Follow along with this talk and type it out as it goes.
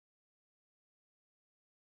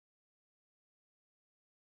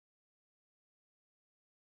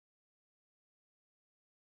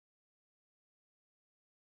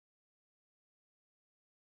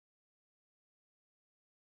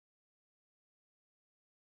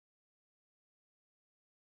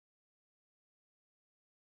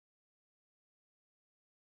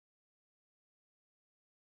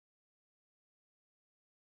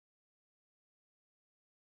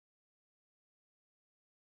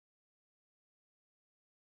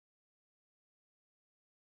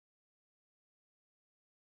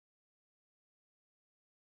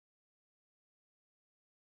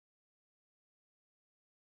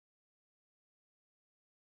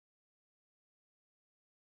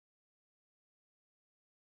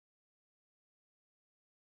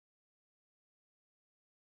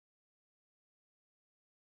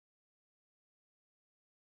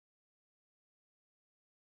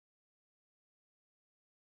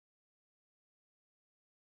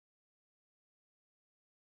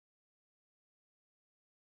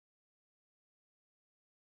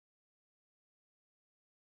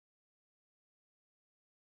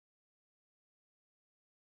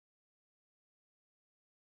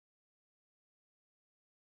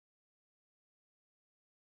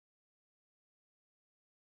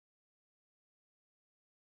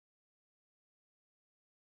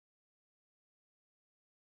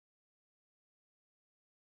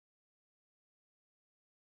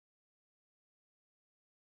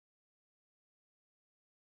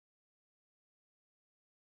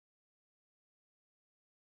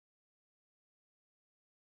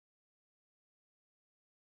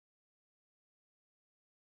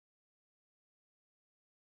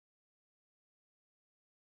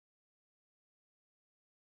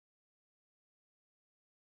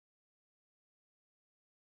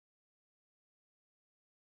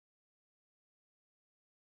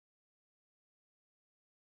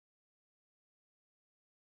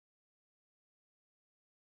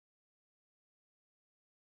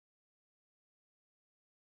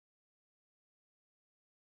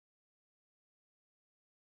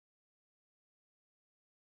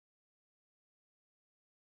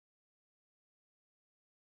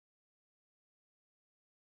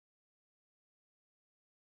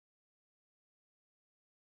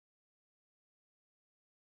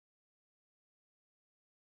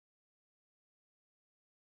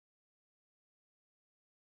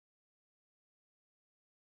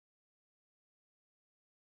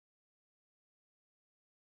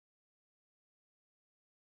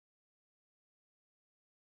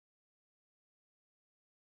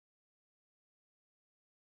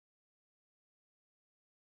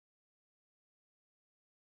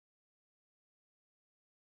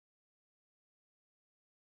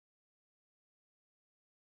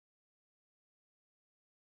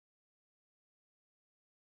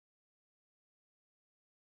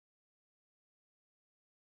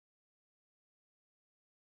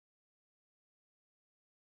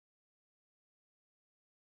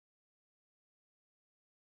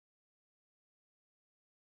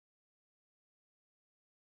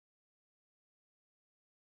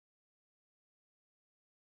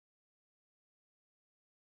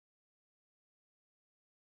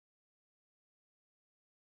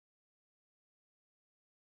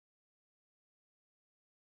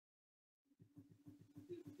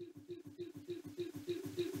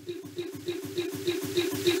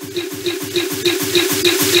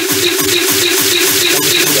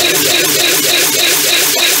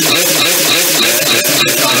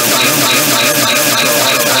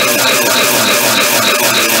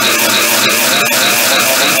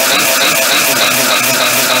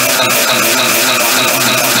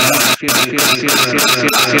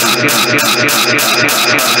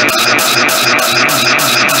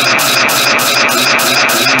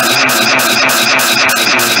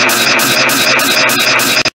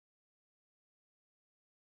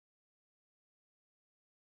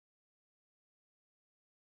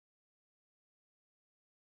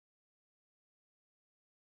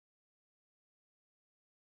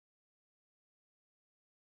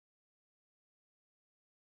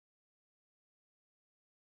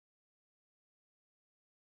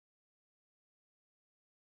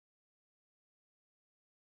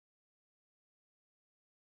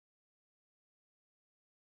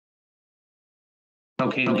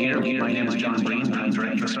Okay, my name is John Breen. I'm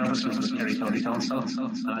Director of Services at Kerry County Council,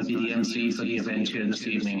 and I'll be the MC for the event here this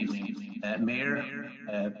evening. Mayor,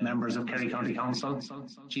 members of Kerry County Council,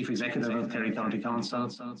 Chief Executive of Kerry County Council,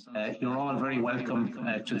 you're all very welcome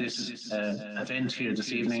to this event here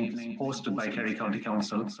this evening, hosted by Kerry County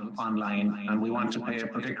Council online. And we want to pay a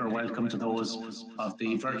particular welcome to those of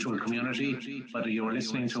the virtual community, whether you are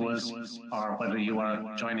listening to us or whether you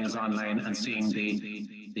are joining us online and seeing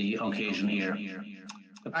the occasion here.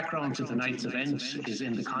 The background to tonight's event is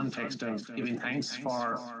in the context of giving thanks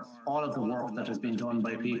for all of the work that has been done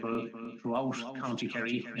by people throughout County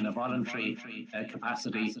Kerry in a voluntary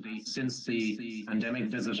capacity since the pandemic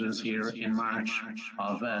visited us here in March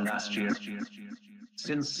of last year.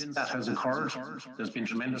 Since that has occurred, there's been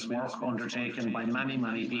tremendous work undertaken by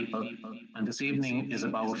many people, and this evening is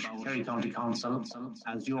about Kerry County Council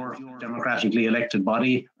as your democratically elected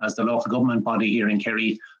body, as the local government body here in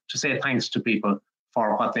Kerry, to say thanks to people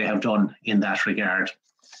for what they have done in that regard.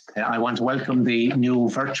 I want to welcome the new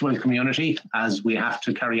virtual community as we have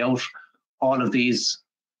to carry out all of these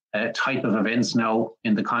type of events now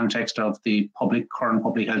in the context of the current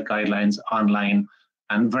public health guidelines online,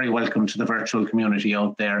 and very welcome to the virtual community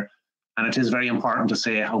out there. And it is very important to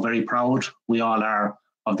say how very proud we all are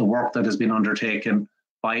of the work that has been undertaken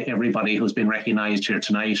by everybody who's been recognised here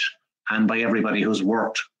tonight, and by everybody who's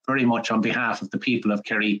worked very much on behalf of the people of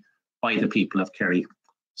Kerry, by the people of Kerry.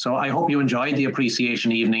 So I hope you enjoyed the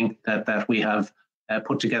appreciation evening that we have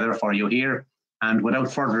put together for you here. And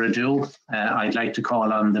without further ado, I'd like to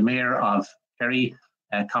call on the Mayor of Kerry,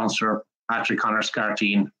 Councillor Patrick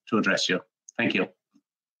Conner-Scarteen, to address you. Thank you.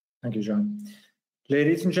 Thank you, John.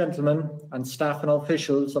 Ladies and gentlemen, and staff and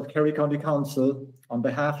officials of Kerry County Council, on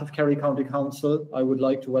behalf of Kerry County Council, I would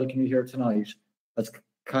like to welcome you here tonight. As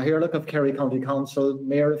Cathaoirleach of Kerry County Council,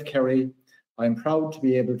 Mayor of Kerry, I am proud to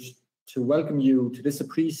be able to welcome you to this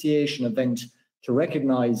appreciation event to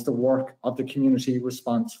recognise the work of the Community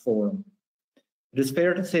Response Forum. It is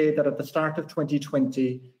fair to say that at the start of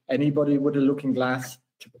 2020, anybody with a looking glass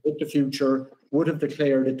to predict the future would have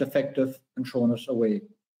declared it defective and thrown it away.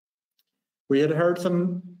 We had heard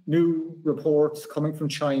some new reports coming from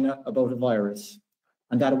China about a virus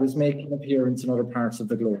and that it was making an appearance in other parts of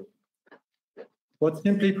the globe. But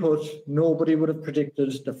simply put, nobody would have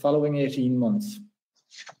predicted the following 18 months,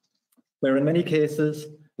 where in many cases,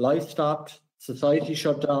 life stopped, society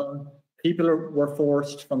shut down, people were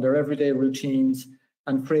forced from their everyday routines,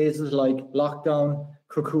 and phrases like lockdown,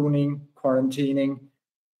 cocooning, quarantining,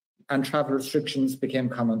 and travel restrictions became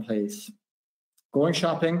commonplace. Going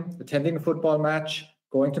shopping, attending a football match,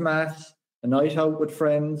 going to mass, a night out with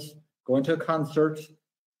friends, going to a concert,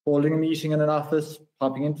 holding a meeting in an office,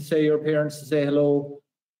 popping in to say your parents to say hello,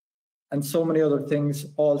 and so many other things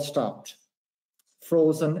all stopped,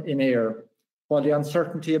 frozen in air, while the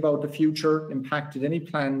uncertainty about the future impacted any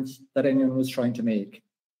plans that anyone was trying to make.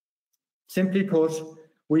 Simply put,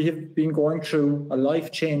 we have been going through a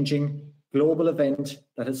life-changing global event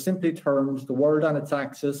that has simply turned the world on its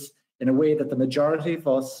axis in a way that the majority of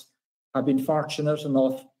us have been fortunate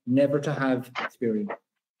enough never to have experienced.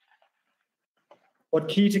 What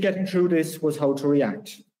key to getting through this was how to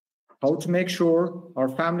react, how to make sure our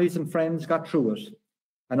families and friends got through it,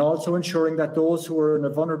 and also ensuring that those who were in a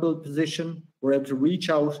vulnerable position were able to reach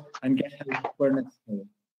out and get help where necessary.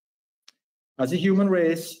 As a human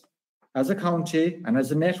race, as a county, and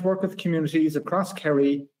as a network of communities across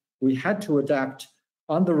Kerry, we had to adapt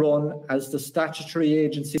on the run as the statutory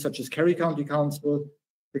agencies such as Kerry County Council,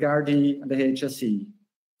 the Gardaí and the HSE.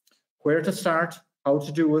 Where to start, how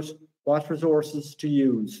to do it, what resources to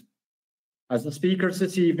use. As the speakers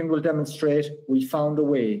this evening will demonstrate, we found a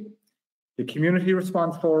way. The Community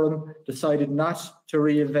Response Forum decided not to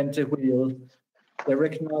reinvent a wheel. They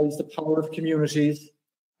recognised the power of communities,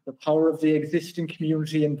 the power of the existing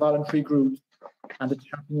community and voluntary groups, and the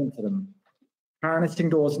tapping into them, harnessing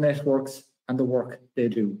those networks and the work they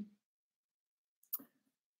do.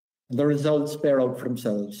 And the results bear out for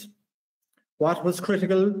themselves. What was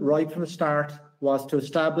critical right from the start was to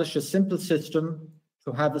establish a simple system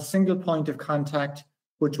to have a single point of contact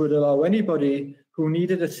which would allow anybody who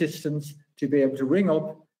needed assistance to be able to ring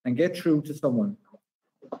up and get through to someone.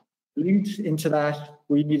 Linked into that,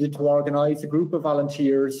 we needed to organise a group of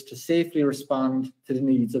volunteers to safely respond to the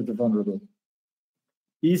needs of the vulnerable.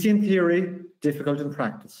 Easy in theory, difficult in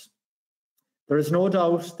practice. There is no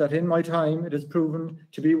doubt that in my time it has proven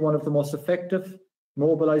to be one of the most effective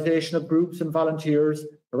mobilisation of groups and volunteers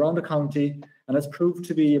around the county, and has proved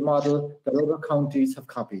to be a model that other counties have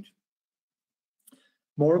copied.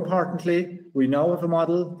 More importantly, we now have a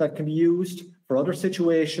model that can be used for other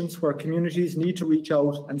situations where communities need to reach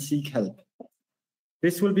out and seek help.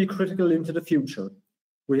 This will be critical into the future.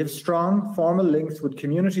 We have strong formal links with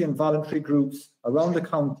community and voluntary groups around the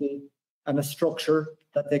county and a structure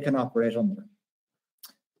that they can operate under.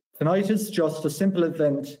 Tonight is just a simple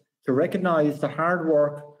event to recognise the hard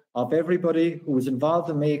work of everybody who was involved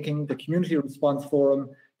in making the Community Response Forum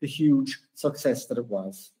the huge success that it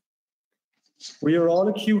was. We are all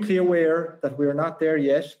acutely aware that we are not there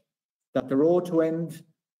yet, that the road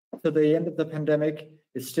to the end of the pandemic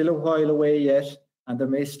is still a while away yet, and there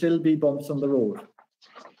may still be bumps on the road.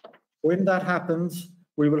 When that happens,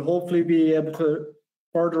 we will hopefully be able to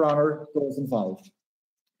further honour those involved.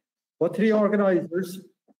 But to the organisers,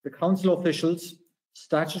 the council officials,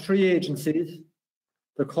 statutory agencies,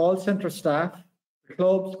 the call centre staff, the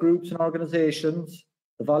clubs, groups and organisations,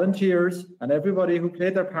 the volunteers and everybody who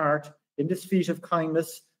played their part in this feat of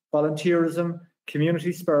kindness, volunteerism,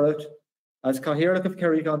 community spirit, as Cathaoirleach of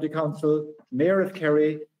Kerry County Council, Mayor of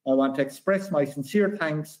Kerry, I want to express my sincere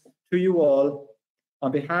thanks to you all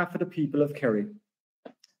on behalf of the people of Kerry,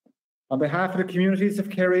 on behalf of the communities of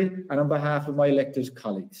Kerry and on behalf of my elected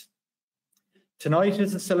colleagues. Tonight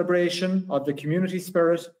is a celebration of the community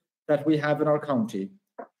spirit that we have in our county,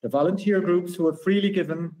 the volunteer groups who have freely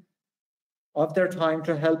given of their time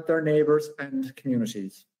to help their neighbours and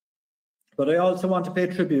communities. But I also want to pay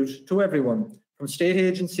tribute to everyone from state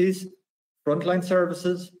agencies, frontline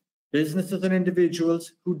services, businesses and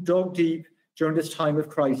individuals who dug deep during this time of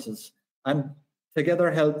crisis and together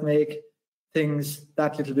helped make things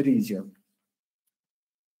that little bit easier.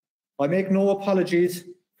 I make no apologies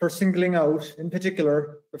for singling out, in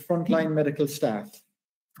particular, the frontline medical staff,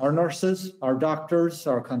 our nurses, our doctors,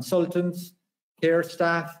 our consultants, care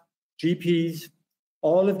staff, GPs.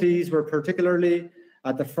 All of these were particularly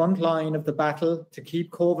at the front line of the battle to keep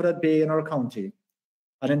COVID at bay in our county,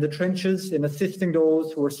 and in the trenches in assisting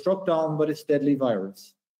those who were struck down by this deadly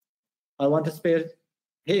virus. I want to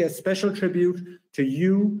pay a special tribute to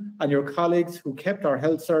you and your colleagues who kept our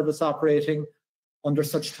health service operating under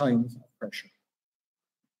such times of pressure.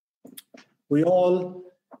 We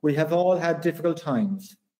have all had difficult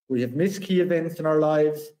times. We have missed key events in our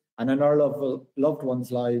lives and in our loved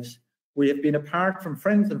ones' lives. We have been apart from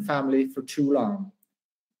friends and family for too long.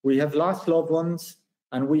 We have lost loved ones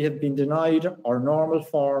and we have been denied our normal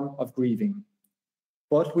form of grieving.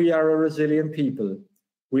 But we are a resilient people.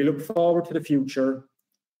 We look forward to the future.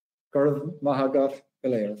 Gurv Mahagat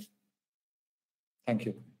Galer. Thank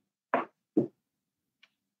you.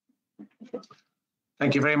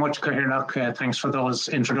 Thank you very much, Cathaoirleach. Thanks for those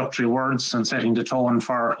introductory words and setting the tone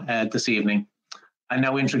for this evening. I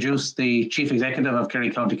now introduce the Chief Executive of Kerry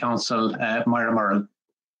County Council, Moira Murrell.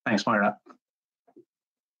 Thanks, Moira.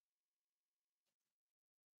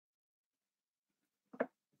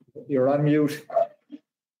 You're on mute.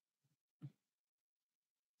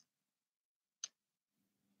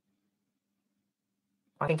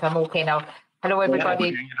 I think I'm okay now. Hello,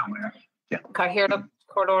 everybody. Cathaoirleach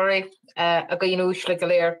Corlore, a Gainúshla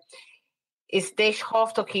Galer. Is Desh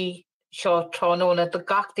Hoftoki Shaw Tronona the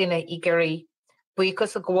Gachdina Igeri,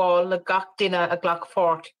 Buikas a Gwal, a Gachdina a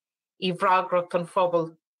Glockfort, Ivragrot and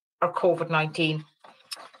Fubble or COVID-19.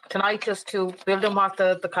 Tonight, just to build on what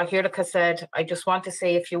the Cathaoirleach has said, I just want to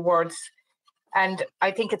say a few words. And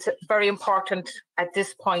I think it's very important at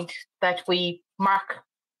this point that we mark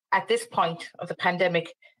at this point of the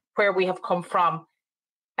pandemic where we have come from.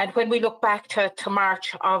 And when we look back to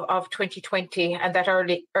March of 2020 and that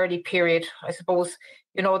early period, I suppose,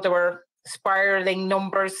 you know, there were spiraling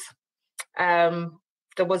numbers. There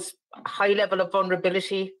was a high level of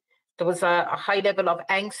vulnerability. There was a high level of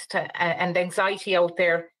angst and anxiety out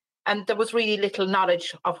there. And there was really little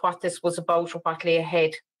knowledge of what this was about or what lay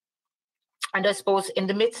ahead. And I suppose in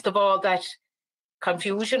the midst of all that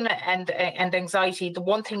confusion and anxiety, the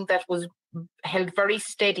one thing that was held very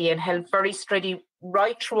steady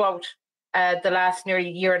right throughout the last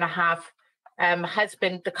nearly year and a half has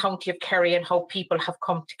been the County of Kerry and how people have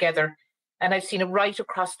come together. And I've seen it right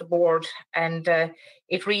across the board. And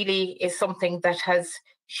it really is something that has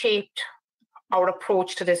shaped our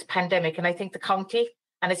approach to this pandemic. And I think the county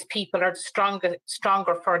and its people are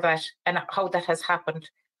stronger for that and how that has happened.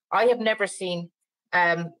 I have never seen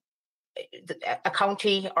a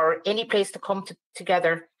county or any place to come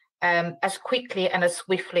together as quickly and as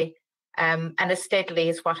swiftly and as steadily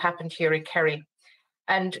as what happened here in Kerry.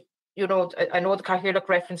 And, you know, I know the Cathaoirleach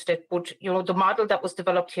referenced it, but, you know, the model that was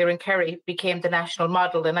developed here in Kerry became the national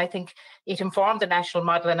model. And I think it informed the national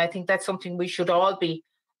model. And I think that's something we should all be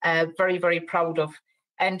very, very proud of.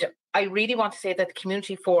 And I really want to say that the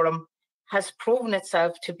Community Forum has proven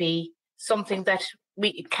itself to be something that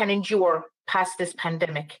we can endure past this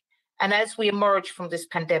pandemic. And as we emerge from this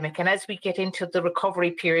pandemic and as we get into the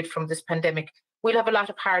recovery period from this pandemic, we'll have a lot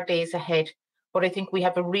of hard days ahead. But I think we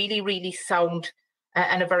have a really, really sound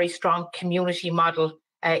and a very strong community model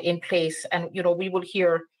in place. And, you know, we will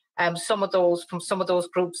hear some of those from some of those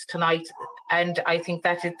groups tonight. And I think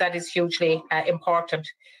that is hugely important.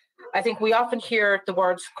 I think we often hear the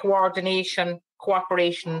words coordination,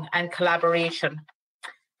 cooperation, and collaboration.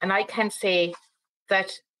 And I can say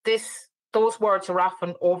that those words are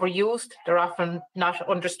often overused, they're often not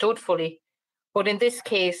understood fully. But in this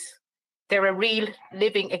case, they're a real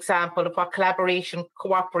living example of what collaboration,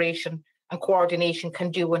 cooperation, and coordination can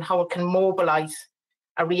do and how it can mobilize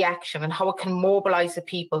a reaction and how it can mobilize the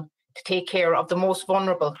people to take care of the most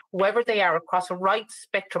vulnerable, whoever they are, across a right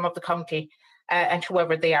spectrum of the county and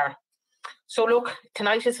whoever they are. So look,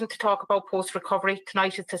 tonight isn't to talk about post-recovery,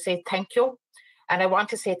 tonight is to say thank you. And I want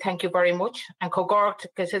to say thank you very much. And Cogor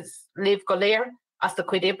live Goler as the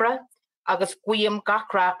Quidibra, agus Guiam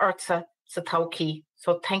Gakra Urtsa Satauki.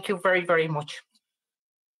 So thank you very, very much.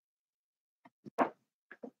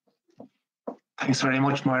 Thanks very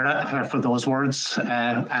much, Moira, for those words.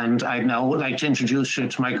 And I'd now like to introduce you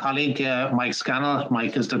to my colleague, Mike Scannell.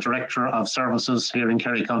 Mike is the Director of Services here in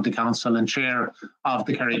Kerry County Council and Chair of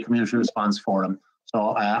the Kerry Community Response Forum. So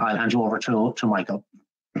I'll hand you over to Michael.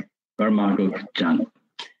 Marco, John.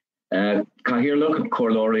 Cathaoirleach,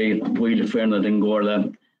 Corlóirí, Buile Ferna den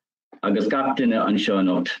Gorla, agus Captain an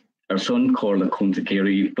Seanot, son Corla Kunta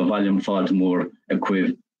Kerry, Bavalium Faltimore, a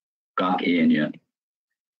quiv Gak Anya.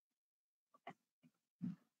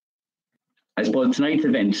 I suppose tonight's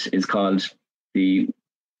event is called the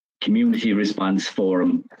Community Response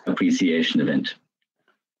Forum Appreciation Event.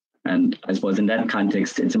 And I suppose in that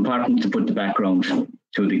context, it's important to put the background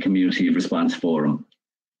to the Community Response Forum.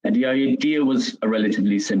 And the idea was a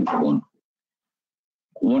relatively simple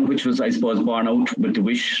one which was, I suppose, born out with the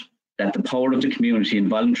wish that the power of the community and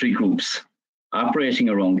voluntary groups operating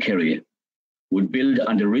around Kerry would build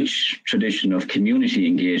on the rich tradition of community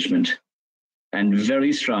engagement and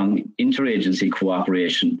very strong interagency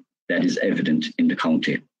cooperation that is evident in the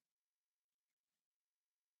county.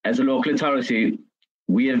 As a local authority,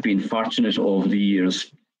 we have been fortunate over the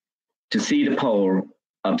years to see the power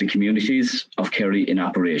of the communities of Kerry in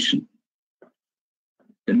operation.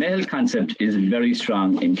 The male concept is very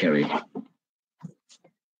strong in Kerry.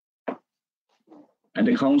 And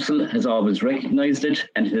the council has always recognised it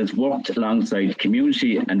and has worked alongside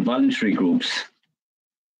community and voluntary groups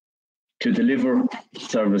to deliver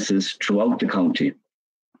services throughout the county,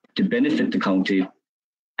 to benefit the county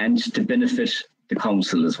and to benefit the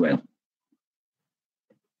council as well.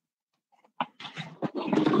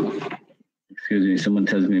 Excuse me, someone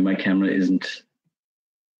tells me my camera isn't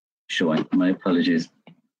showing. My apologies.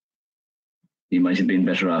 You might have been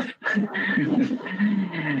better off.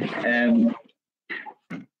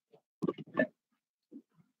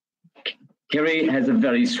 Kerry has a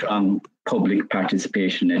very strong public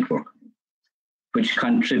participation network, which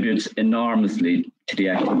contributes enormously to the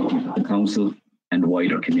activity of the council and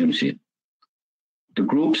wider community. The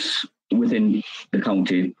groups within the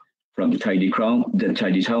county, from the Tidy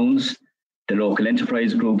Towns, the local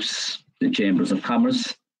enterprise groups, the chambers of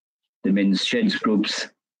commerce, the men's sheds groups,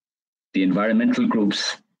 the environmental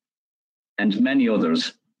groups, and many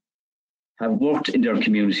others have worked in their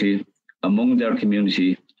community, among their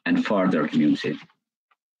community, and for their community.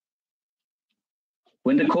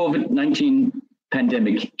 When the COVID-19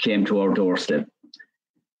 pandemic came to our doorstep,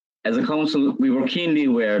 as a council, we were keenly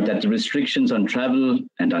aware that the restrictions on travel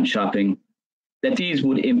and on shopping, that these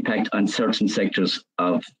would impact on certain sectors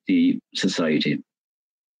of the society.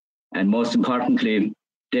 And most importantly,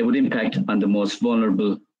 they would impact on the most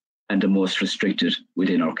vulnerable and the most restricted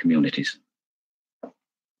within our communities.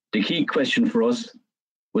 The key question for us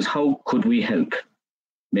was, how could we help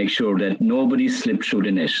make sure that nobody slipped through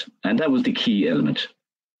the net? And that was the key element.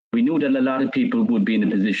 We knew that a lot of people would be in a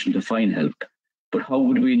position to find help, but how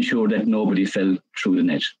would we ensure that nobody fell through the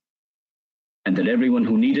net? And that everyone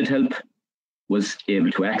who needed help was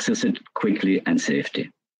able to access it quickly and safely.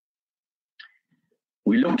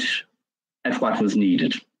 We looked at what was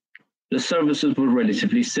needed. The services were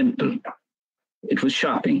relatively simple. It was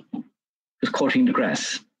shopping, it was cutting the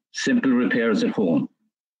grass, simple repairs at home,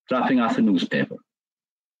 dropping off a newspaper,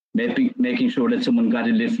 making sure that someone got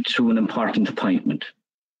a lift to an important appointment.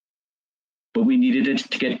 But we needed it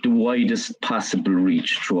to get the widest possible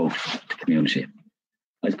reach throughout the community.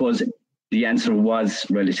 I suppose the answer was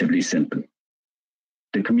relatively simple.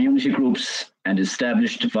 The community groups and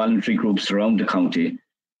established voluntary groups around the county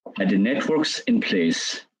had the networks in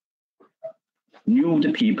place, knew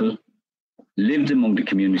the people, lived among the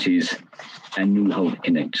communities, and knew how to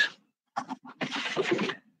connect.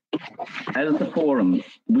 As the forum,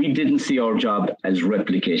 we didn't see our job as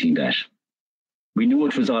replicating that. We knew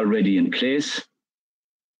it was already in place.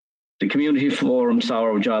 The community forum saw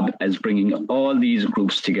our job as bringing all these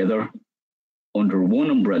groups together under one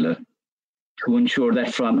umbrella to ensure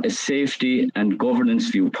that from a safety and governance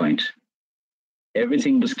viewpoint,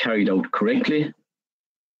 everything was carried out correctly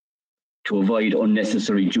to avoid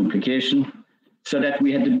unnecessary duplication, so that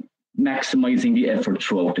we had to maximising the effort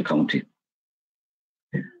throughout the county.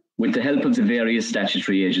 With the help of the various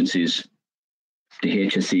statutory agencies, the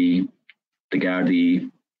HSE, the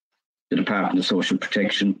Gardaí, the Department of Social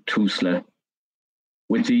Protection, TUSLA,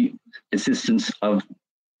 with the assistance of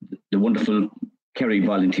the wonderful Kerry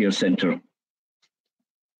Volunteer Centre,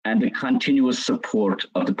 and the continuous support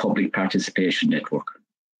of the Public Participation Network.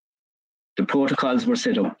 The protocols were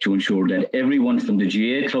set up to ensure that everyone from the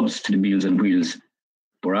GA clubs to the Meals on Wheels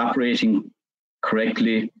were operating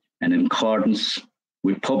correctly and in accordance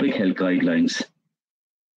with public health guidelines,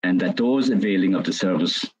 and that those availing of the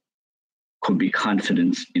service could be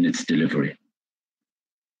confident in its delivery.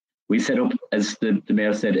 We set up, as the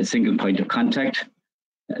Mayor said, a single point of contact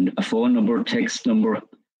and a phone number, text number,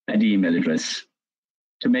 and email address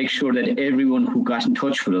to make sure that everyone who got in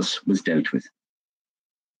touch with us was dealt with.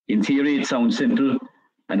 In theory, it sounds simple,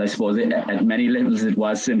 and I suppose at many levels it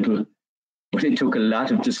was simple, but it took a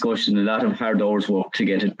lot of discussion, a lot of hard hours work to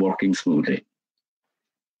get it working smoothly.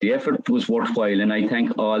 The effort was worthwhile, and I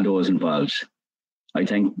thank all those involved. I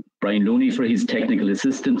thank Brian Looney for his technical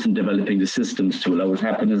assistance in developing the systems to allow it to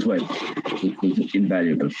happen as well. It was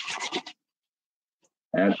invaluable.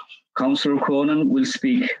 Councillor Cronin will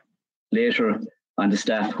speak later on the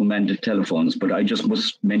staff who manned the telephones, but I just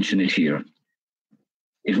must mention it here.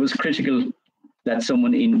 It was critical that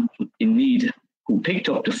someone in need who picked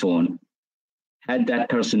up the phone had that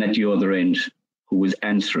person at the other end who was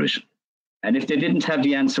answer it. And if they didn't have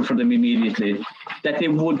the answer for them immediately, that they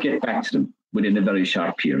would get back to them within a very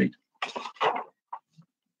short period.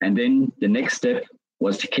 And then the next step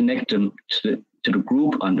was to connect them to the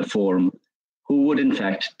group on the forum who would in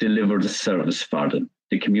fact deliver the service for them,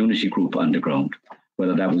 the community group on the ground,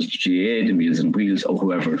 whether that was GA, the Meals on Wheels, or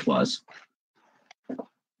whoever it was.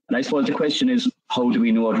 And I suppose the question is, how do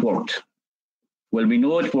we know it worked? Well, we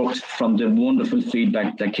know it worked from the wonderful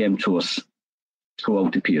feedback that came to us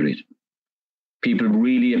throughout the period. People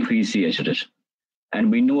really appreciated it.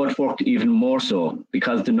 And we know it worked even more so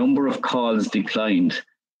because the number of calls declined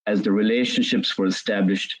as the relationships were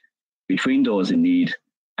established between those in need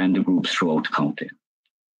and the groups throughout the county.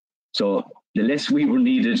 So the less we were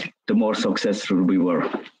needed, the more successful we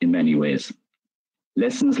were in many ways.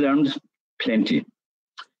 Lessons learned, plenty.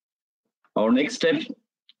 Our next step,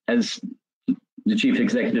 as the Chief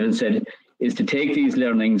Executive has said, is to take these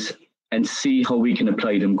learnings and see how we can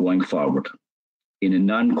apply them going forward in a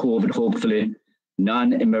non-COVID, hopefully,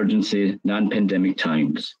 non-emergency, non-pandemic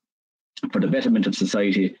times for the betterment of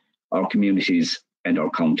society, our communities and our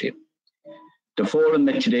county. The forum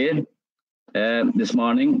met today, this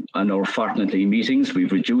morning on our fortnightly meetings.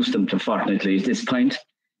 We've reduced them to fortnightly at this point,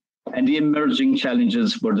 and the emerging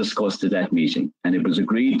challenges were discussed at that meeting, and it was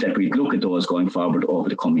agreed that we'd look at those going forward over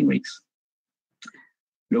the coming weeks.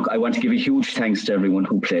 Look, I want to give a huge thanks to everyone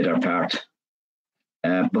who played their part.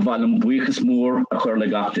 B'Valum Buichas Moore a chur le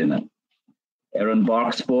gachtaine. Aaron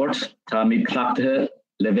Bark Sport, Tommy Claptahe,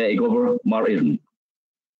 Leve Egover, Mar Irin.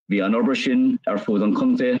 Vi an Obershin, Fud an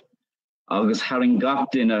Kunte, Agus Haring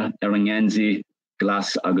Gachtaine, Anzi,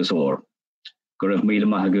 Glass Agus Or. Gurav Mila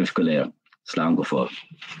Mahaguf Gulair. Slán go fóill.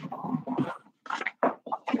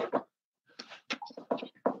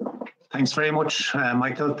 Thanks very much,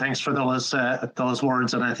 Michael. Thanks for those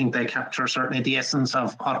words, and I think they capture certainly the essence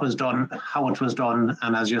of what was done, how it was done,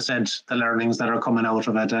 and as you said, the learnings that are coming out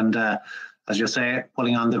of it. And as you say,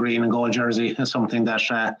 pulling on the green and gold jersey is something that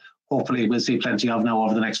hopefully we'll see plenty of now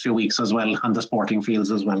over the next few weeks as well on the sporting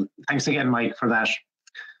fields as well. Thanks again, Mike, for that.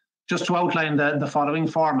 Just to outline the following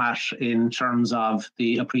format in terms of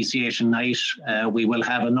the appreciation night, we will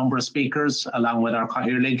have a number of speakers along with our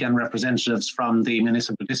Cathaoirleach and representatives from the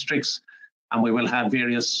municipal districts, and we will have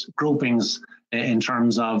various groupings in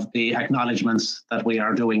terms of the acknowledgements that we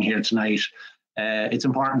are doing here tonight. It's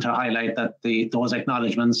important to highlight that those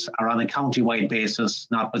acknowledgements are on a county-wide basis,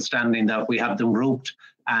 notwithstanding that we have them grouped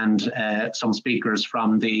and some speakers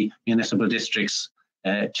from the municipal districts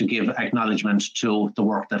to give acknowledgement to the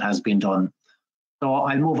work that has been done. So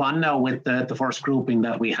I'll move on now with the first grouping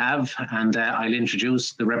that we have, and I'll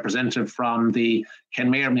introduce the representative from the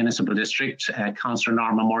Kenmare Municipal District, Councillor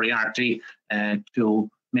Norma Moriarty, to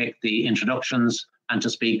make the introductions and to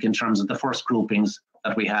speak in terms of the first groupings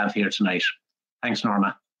that we have here tonight. Thanks,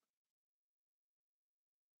 Norma.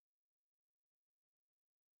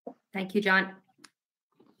 Thank you, John.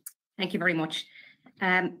 Thank you very much.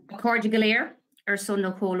 Cordial Galir, ar son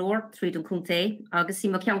no cólór, trídum cúnta, agus sí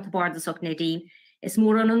mo ceanta bardasach Nadine, is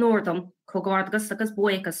mór an ordum, cogardgus agus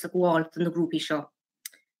buecas a gwaalt in the grúpi seo.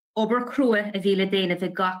 Ober crua a vile déine vi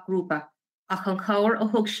gach grúpa, ach an caur a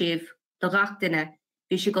hug sif, do gach dine,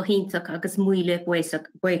 vi si go hintach agus muile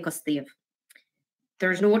buecas dív.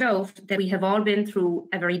 There's no doubt that we have all been through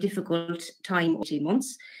a very difficult time 18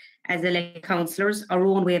 months. As elected councillors, our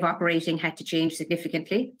own way of operating had to change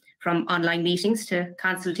significantly, from online meetings to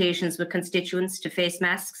consultations with constituents to face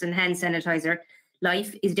masks and hand sanitizer.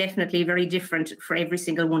 Life is definitely very different for every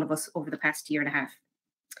single one of us over the past year and a half.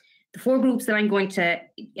 The four groups that I'm going to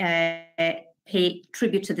pay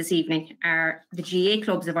tribute to this evening are the GA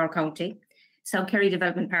clubs of our county, South Kerry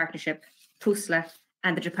Development Partnership, TUSLA,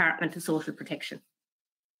 and the Department of Social Protection.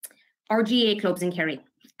 Our GA clubs in Kerry.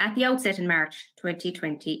 At the outset in March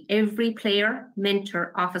 2020, every player,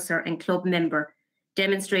 mentor, officer and club member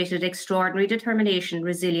demonstrated extraordinary determination,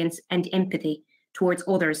 resilience and empathy towards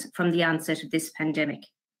others from the onset of this pandemic.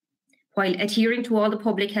 While adhering to all the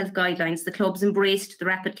public health guidelines, the clubs embraced the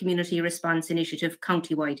Rapid Community Response Initiative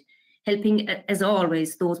county-wide, helping, as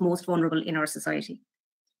always, those most vulnerable in our society.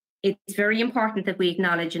 It's very important that we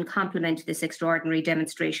acknowledge and complement this extraordinary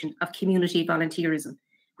demonstration of community volunteerism,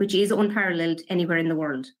 which is unparalleled anywhere in the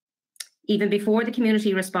world. Even before the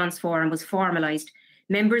Community Response Forum was formalised,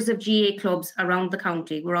 members of GA clubs around the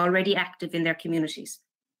county were already active in their communities,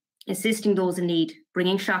 assisting those in need,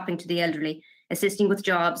 bringing shopping to the elderly, assisting with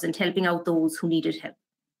jobs and helping out those who needed help.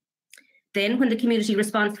 Then, when the Community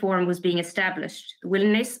Response Forum was being established,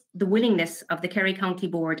 the willingness of the Kerry County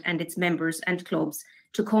Board and its members and clubs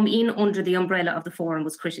to come in under the umbrella of the forum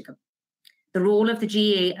was critical. The role of the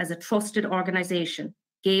GA as a trusted organisation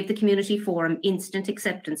gave the Community Forum instant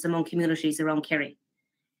acceptance among communities around Kerry.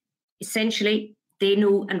 Essentially, they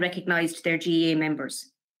knew and recognised their GA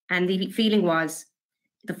members, and the feeling was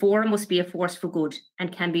the forum must be a force for good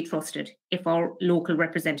and can be trusted if our local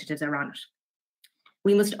representatives are on it.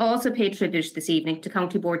 We must also pay tribute this evening to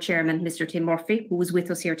County Board Chairman Mr Tim Murphy, who was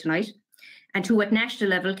with us here tonight, and who at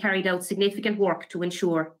national level carried out significant work to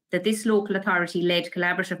ensure that this local authority-led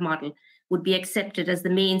collaborative model would be accepted as the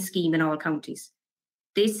main scheme in all counties.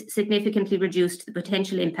 This significantly reduced the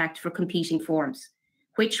potential impact for competing forums,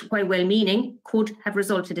 which, while well-meaning, could have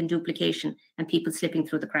resulted in duplication and people slipping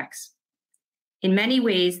through the cracks. In many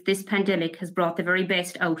ways, this pandemic has brought the very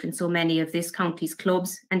best out in so many of this county's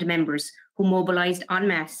clubs and members who mobilised en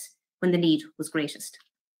masse when the need was greatest.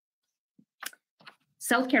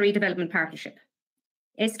 South Kerry Development Partnership.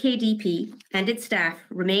 SKDP and its staff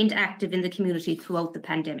remained active in the community throughout the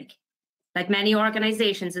pandemic. Like many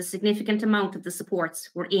organisations, a significant amount of the supports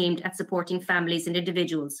were aimed at supporting families and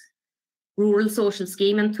individuals. Rural Social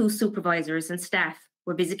Scheme and TUS supervisors and staff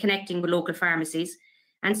were busy connecting with local pharmacies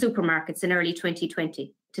and supermarkets in early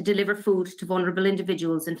 2020 to deliver food to vulnerable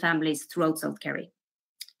individuals and families throughout South Kerry.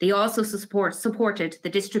 They also supported the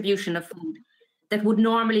distribution of food that would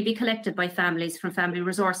normally be collected by families from family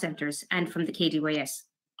resource centres and from the KDYS.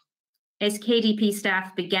 SKDP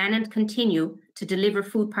staff began and continue to deliver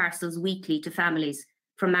food parcels weekly to families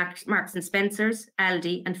from Marks and Spencer's,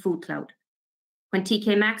 Aldi and Food Cloud. When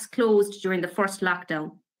TK Maxx closed during the first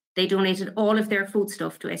lockdown, they donated all of their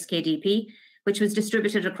foodstuff to SKDP, which was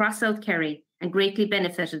distributed across South Kerry and greatly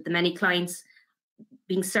benefited the many clients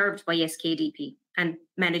being served by SKDP and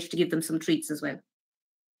managed to give them some treats as well.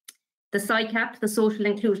 The SICAP, the Social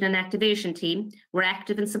Inclusion and Activation Team, were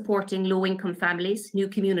active in supporting low-income families, new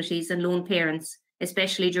communities and lone parents,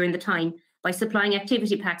 especially during the time, by supplying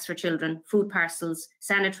activity packs for children, food parcels,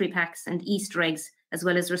 sanitary packs and Easter eggs, as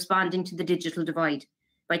well as responding to the digital divide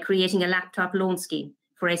by creating a laptop loan scheme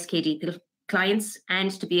for SKDP clients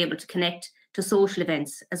and to be able to connect to social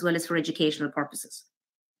events as well as for educational purposes.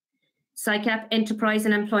 SICAP enterprise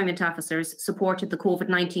and employment officers supported the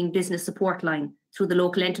COVID-19 business support line through the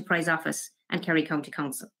local enterprise office and Kerry County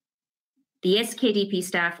Council. The SKDP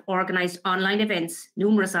staff organised online events,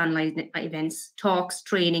 numerous online events, talks,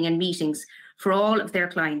 training and meetings for all of their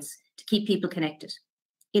clients to keep people connected.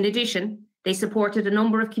 In addition, they supported a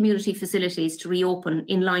number of community facilities to reopen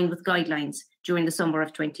in line with guidelines during the summer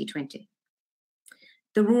of 2020.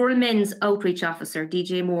 The Rural Men's Outreach Officer,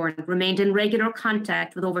 DJ Moore, remained in regular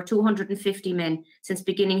contact with over 250 men since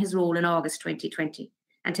beginning his role in August 2020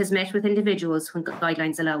 and has met with individuals when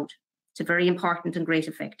guidelines allowed, to very important and great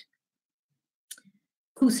effect.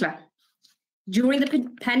 CUSLA. During the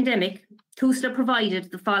pandemic, CUSLA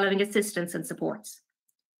provided the following assistance and supports.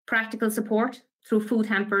 Practical support through food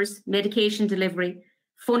hampers, medication delivery,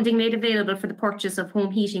 funding made available for the purchase of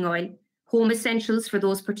home heating oil, home essentials for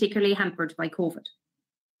those particularly hampered by COVID.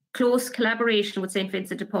 Close collaboration with St.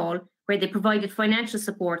 Vincent de Paul, where they provided financial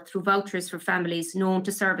support through vouchers for families known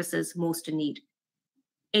to services most in need.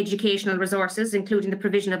 Educational resources, including the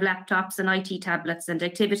provision of laptops and IT tablets and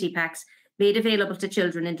activity packs made available to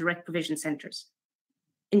children in direct provision centres.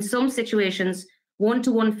 In some situations,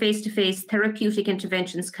 one-to-one face-to-face therapeutic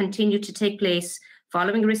interventions continue to take place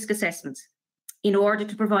following risk assessments in order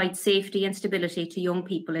to provide safety and stability to young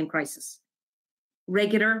people in crisis.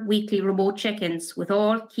 Regular weekly remote check-ins with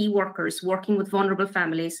all key workers working with vulnerable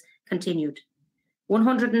families continued.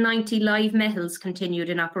 190 live MEHLs continued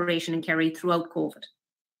in operation in Kerry throughout COVID.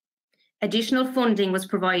 Additional funding was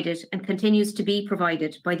provided and continues to be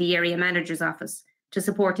provided by the Area Manager's Office to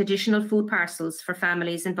support additional food parcels for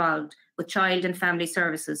families involved with child and family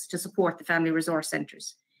services to support the family resource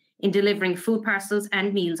centres in delivering food parcels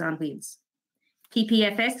and meals on wheels.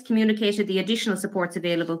 PPFS communicated the additional supports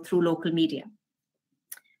available through local media.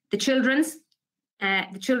 The Children's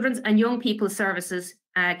and Young People's Services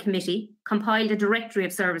Committee compiled a directory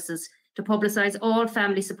of services to publicise all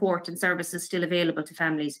family support and services still available to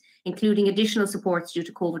families, including additional supports due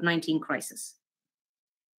to COVID-19 crisis.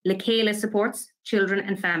 LCALA supports children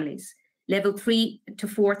and families, level 3 to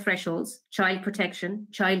 4 thresholds, child protection,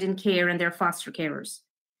 child in care and their foster carers.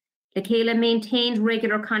 LCALA maintained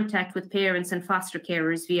regular contact with parents and foster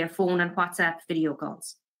carers via phone and WhatsApp video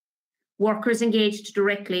calls. Workers engaged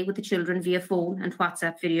directly with the children via phone and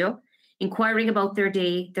WhatsApp video, inquiring about their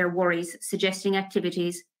day, their worries, suggesting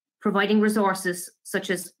activities, providing resources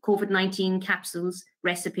such as COVID-19 capsules,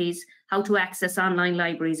 recipes, how to access online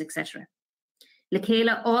libraries, etc.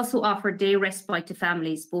 LCALA also offered day respite to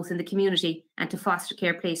families, both in the community and to foster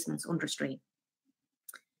care placements under strain.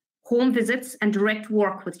 Home visits and direct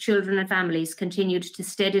work with children and families continued to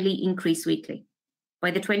steadily increase weekly. By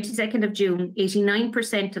the 22nd of June,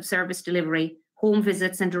 89% of service delivery, home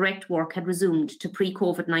visits and direct work had resumed to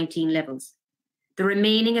pre-COVID-19 levels. The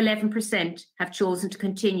remaining 11% have chosen to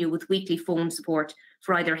continue with weekly phone support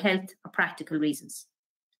for either health or practical reasons.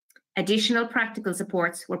 Additional practical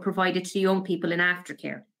supports were provided to young people in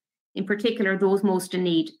aftercare, in particular those most in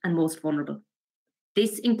need and most vulnerable.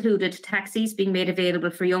 This included taxis being made available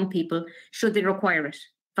for young people should they require it,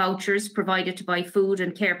 vouchers provided to buy food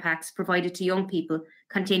and care packs provided to young people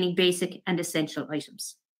containing basic and essential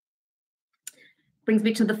items. Brings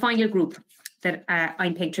me to the final group that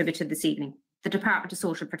I'm paying tribute to this evening, the Department of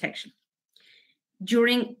Social Protection.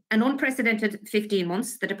 During an unprecedented 15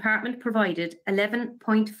 months, the Department provided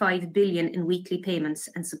 11.5 billion in weekly payments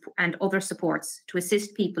and other supports to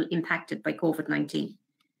assist people impacted by COVID-19.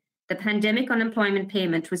 The pandemic unemployment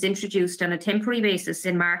payment was introduced on a temporary basis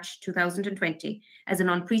in March 2020 as an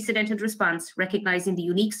unprecedented response recognising the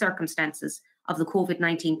unique circumstances of the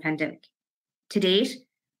COVID-19 pandemic. To date,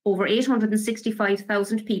 over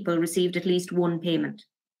 865,000 people received at least one payment.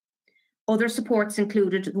 Other supports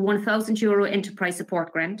included the €1,000 enterprise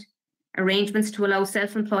support grant, arrangements to allow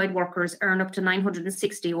self-employed workers earn up to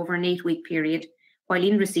 960 over an 8-week period while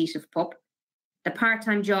in receipt of PUP, the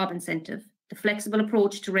part-time job incentive, the flexible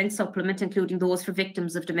approach to rent supplement, including those for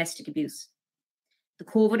victims of domestic abuse. The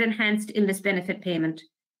COVID enhanced illness benefit payment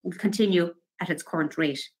will continue at its current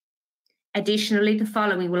rate. Additionally, the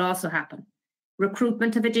following will also happen: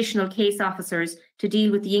 recruitment of additional case officers to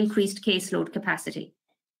deal with the increased caseload capacity,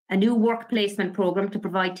 a new work placement programme to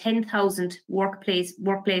provide 10,000 work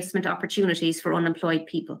placement opportunities for unemployed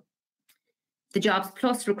people. The Jobs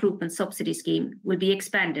Plus recruitment subsidy scheme will be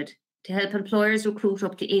expanded to help employers recruit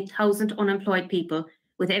up to 8,000 unemployed people,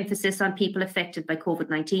 with emphasis on people affected by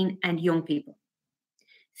COVID-19 and young people.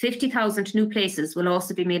 50,000 new places will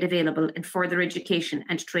also be made available in further education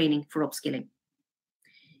and training for upskilling.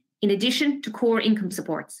 In addition to core income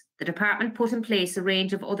supports, the Department put in place a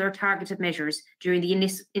range of other targeted measures during the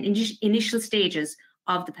initial stages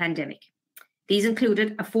of the pandemic. These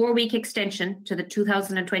included a 4-week extension to the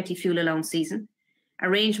 2020 fuel allowance season,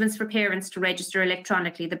 arrangements for parents to register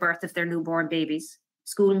electronically the birth of their newborn babies,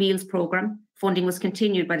 school meals programme. Funding was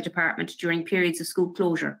continued by the department during periods of school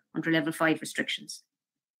closure under level 5 restrictions.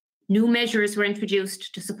 New measures were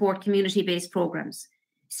introduced to support community-based programmes,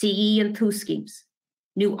 CE and THU schemes,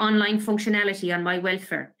 new online functionality on My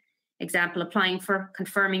Welfare, example, applying for and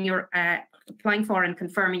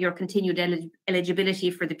confirming your continued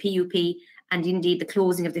eligibility for the PUP, and indeed the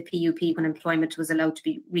closing of the PUP when employment was allowed to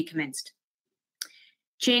be recommenced.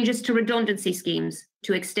 Changes to redundancy schemes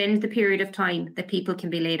to extend the period of time that people can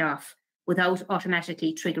be laid off without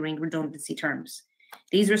automatically triggering redundancy terms.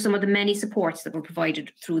 These were some of the many supports that were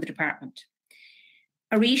provided through the department.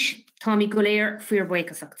 Arish, Tommy Golair, Fuir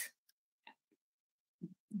Boikasakt.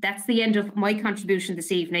 That's the end of my contribution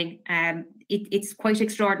this evening. It's quite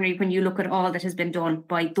extraordinary when you look at all that has been done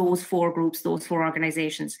by those 4 groups, those 4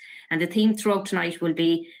 organisations. And the theme throughout tonight will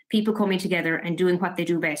be people coming together and doing what they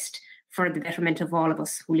do best for the betterment of all of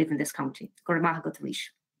us who live in this county.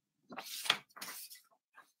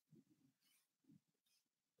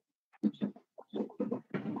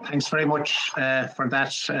 Thanks very much for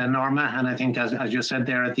that, Norma. And I think, as you said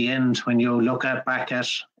there at the end, when you look back at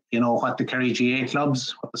what the Kerry GA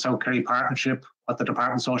clubs, what the South Kerry Partnership, what the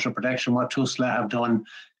Department of Social Protection, what TUSLA have done,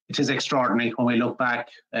 it is extraordinary when we look back,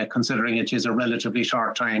 considering it is a relatively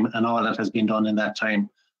short time and all that has been done in that time.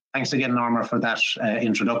 Thanks again, Norma, for that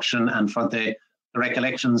introduction and for the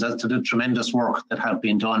recollections as to the tremendous work that have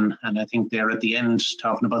been done. And I think there at the end,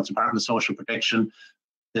 talking about the Department of Social Protection,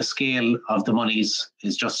 the scale of the monies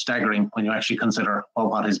is just staggering when you actually consider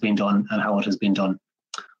what has been done and how it has been done.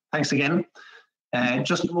 Thanks again.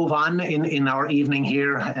 Just to move on in our evening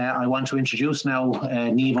here, I want to introduce now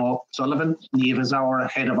Niamh O'Sullivan. Niamh is our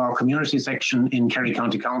head of our community section in Kerry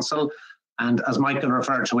County Council. And as Michael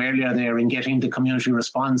referred to earlier there, in getting the community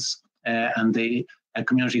response and the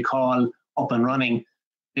community call up and running,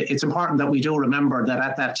 it's important that we do remember that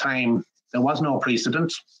at that time, there was no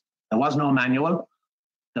precedent, there was no manual,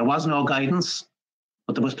 there was no guidance,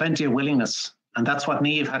 but there was plenty of willingness. And that's what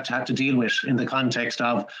Niamh had to deal with in the context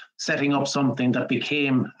of setting up something that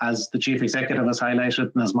became, as the Chief Executive has highlighted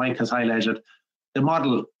and as Mike has highlighted, the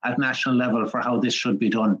model at national level for how this should be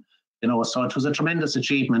done. So it was a tremendous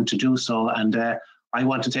achievement to do so. And I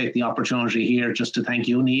want to take the opportunity here just to thank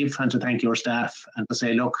you, Niamh, and to thank your staff and to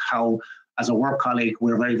say, look, how as a work colleague,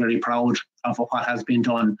 we're very, very proud of what has been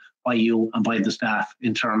done by you and by the staff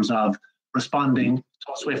in terms of responding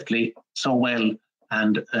so swiftly, so well,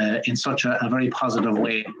 and in such a very positive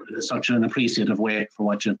way, such an appreciative way for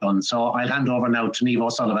what you've done. So I'll hand over now to Niamh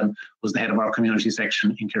O'Sullivan, who's the head of our community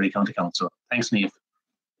section in Kerry County Council. Thanks, Niamh.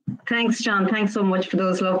 Thanks, John. Thanks so much for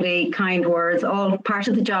those lovely, kind words. All part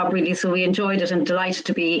of the job, really. So we enjoyed it and delighted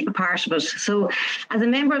to be a part of it. So as a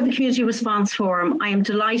member of the Community Response Forum, I am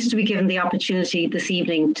delighted to be given the opportunity this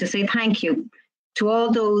evening to say thank you to all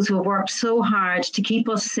those who have worked so hard to keep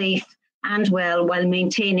us safe and well while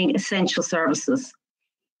maintaining essential services.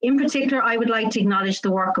 In particular, I would like to acknowledge the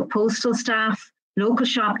work of postal staff, local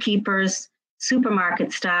shopkeepers,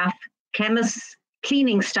 supermarket staff, chemists,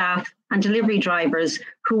 cleaning staff, and delivery drivers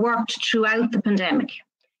who worked throughout the pandemic.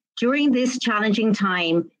 During this challenging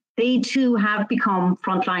time, they too have become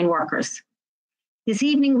frontline workers. This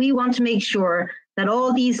evening, we want to make sure that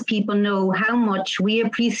all these people know how much we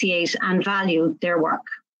appreciate and value their work.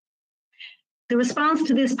 The response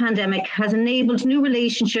to this pandemic has enabled new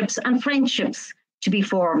relationships and friendships to be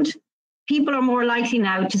formed. People are more likely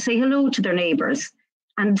now to say hello to their neighbours,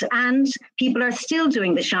 and people are still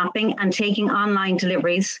doing the shopping and taking online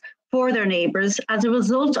deliveries for their neighbours as a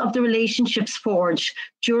result of the relationships forged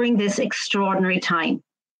during this extraordinary time.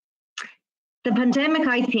 The pandemic,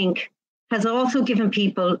 I think, has also given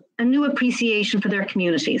people a new appreciation for their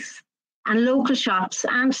communities and local shops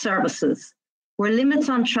and services, where limits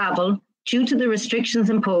on travel due to the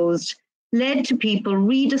restrictions imposed led to people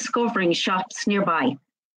rediscovering shops nearby.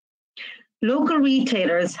 Local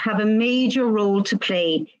retailers have a major role to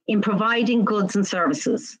play in providing goods and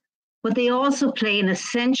services, but they also play an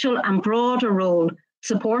essential and broader role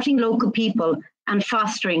supporting local people and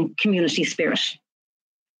fostering community spirit.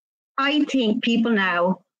 I think people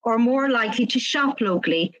now are more likely to shop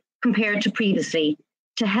locally compared to previously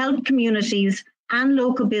to help communities and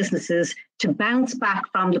local businesses to bounce back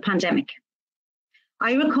from the pandemic.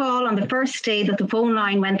 I recall on the first day that the phone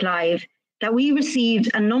line went live that we received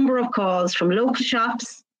a number of calls from local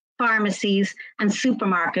shops, pharmacies, and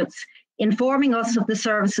supermarkets informing us of the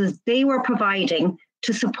services they were providing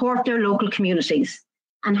to support their local communities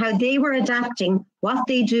and how they were adapting what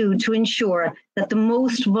they do to ensure that the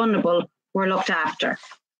most vulnerable were looked after.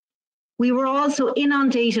 We were also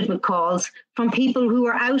inundated with calls from people who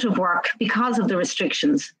were out of work because of the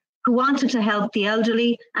restrictions, who wanted to help the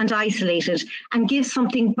elderly and isolated and give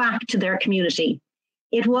something back to their community.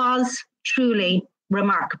 It was truly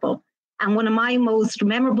remarkable and one of my most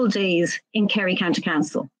memorable days in Kerry County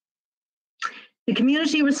Council. The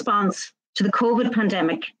community response to the COVID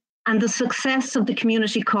pandemic and the success of the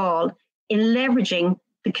community call in leveraging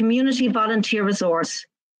the community volunteer resource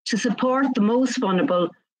to support the most vulnerable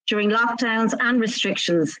during lockdowns and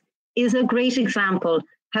restrictions is a great example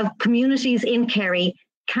how communities in Kerry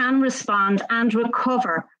can respond and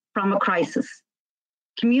recover from a crisis.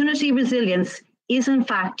 Community resilience is in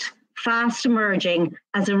fact fast emerging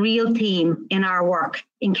as a real theme in our work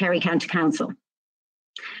in Kerry County Council.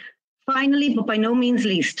 Finally, but by no means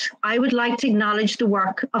least, I would like to acknowledge the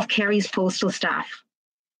work of Kerry's postal staff.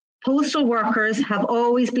 Postal workers have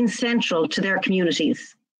always been central to their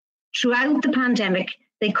communities. Throughout the pandemic,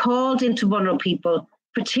 they called into vulnerable people,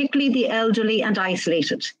 particularly the elderly and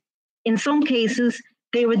isolated. In some cases,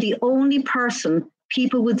 they were the only person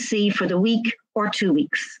people would see for the week or 2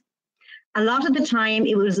 weeks. A lot of the time,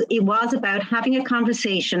 it was about having a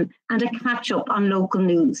conversation and a catch-up on local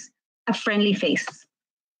news, a friendly face.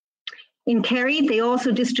 In Kerry, they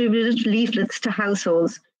also distributed leaflets to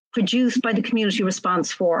households produced by the Community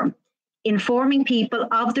Response Forum, informing people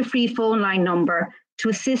of the free phone line number to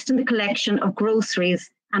assist in the collection of groceries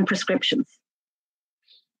and prescriptions.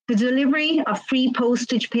 The delivery of free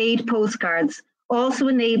postage paid postcards also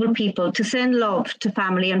enabled people to send love to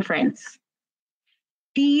family and friends.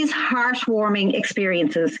 These heartwarming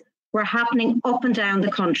experiences were happening up and down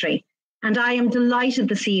the country, and I am delighted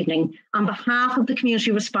this evening on behalf of the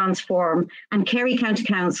Community Response Forum and Kerry County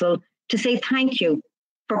Council to say thank you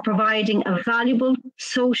for providing a valuable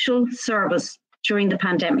social service during the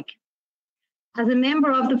pandemic. As a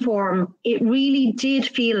member of the forum, it really did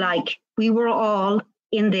feel like we were all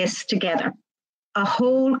in this together, a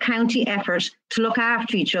whole county effort to look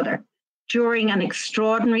after each other during an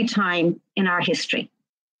extraordinary time in our history.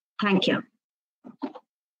 Thank you.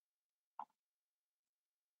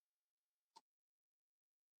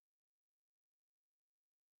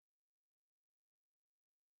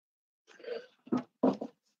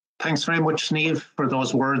 Thanks very much, Niamh, for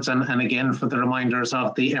those words and again for the reminders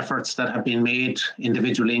of the efforts that have been made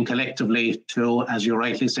individually and collectively to, as you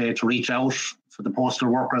rightly say, to reach out for the postal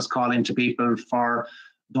workers, calling to people, for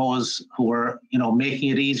those who are,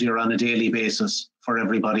 making it easier on a daily basis for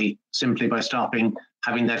everybody simply by stopping,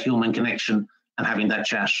 having that human connection and having that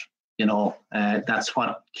chat. That's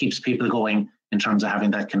what keeps people going in terms of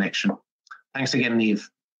having that connection. Thanks again, Niamh.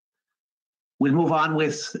 We'll move on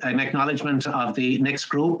with an acknowledgement of the next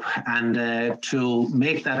group, and to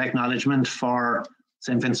make that acknowledgement for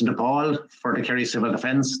St. Vincent de Paul, for the Kerry Civil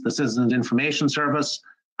Defence, the Citizens Information Service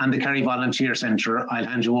and the Kerry Volunteer Centre, I'll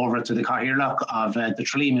hand you over to the Cathaoirleach of the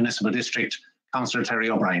Tralee Municipal District, Councillor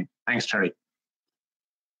Terry O'Brien. Thanks, Terry.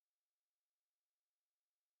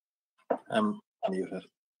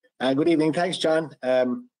 Good evening. Thanks, John.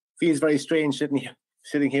 Feels very strange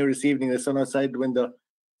sitting here this evening, the sun outside the window,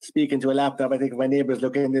 speaking to a laptop. I think if my neighbours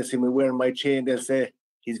look in, they'll see me wearing my chain, they'll say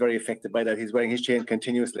he's very affected by that. He's wearing his chain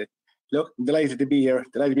continuously. Look, I'm delighted to be here,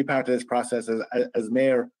 delighted to be part of this process as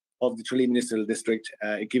Mayor of the Tralee Municipal District.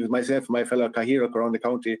 It gives myself and my fellow Cathaoirleach around the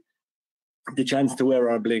county the chance to wear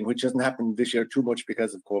our bling, which doesn't happen this year too much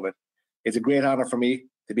because of COVID. It's a great honour for me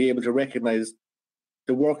to be able to recognise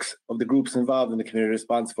the works of the groups involved in the Community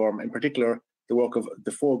Response Forum, in particular the work of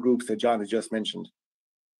the 4 groups that John has just mentioned.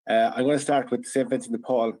 I'm going to start with St. Vincent de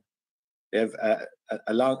Paul. They have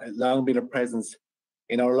long been a presence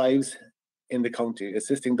in our lives in the county,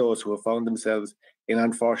 assisting those who have found themselves in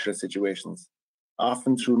unfortunate situations,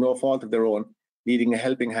 often through no fault of their own, needing a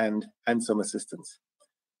helping hand and some assistance.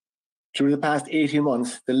 Through the past 18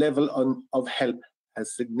 months, the level of help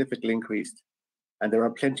has significantly increased, and there are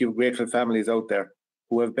plenty of grateful families out there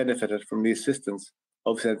who have benefited from the assistance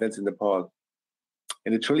of St. Vincent de Paul.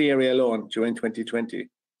 In the Tralee area alone, during 2020,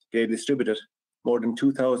 they distributed more than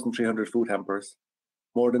 2,300 food hampers,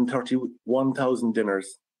 more than 31,000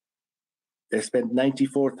 dinners. They spent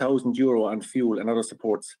 €94,000 on fuel and other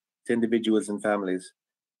supports to individuals and families.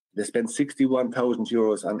 They spent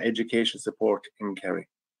 €61,000 on education support in Kerry.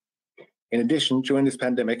 In addition, during this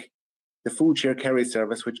pandemic, the Food Share Kerry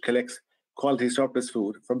service, which collects quality surplus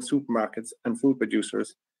food from supermarkets and food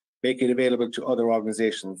producers, make it available to other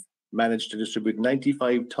organisations, managed to distribute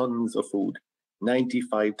 95 tonnes of food,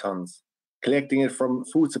 95 tonnes, collecting it from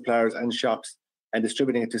food suppliers and shops and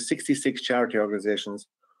distributing it to 66 charity organisations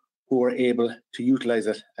who were able to utilise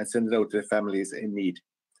it and send it out to families in need.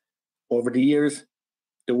 Over the years,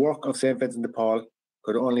 the work of St. Vincent de Paul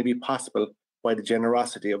could only be possible by the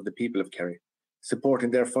generosity of the people of Kerry,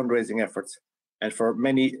 supporting their fundraising efforts, and for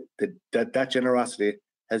many, that generosity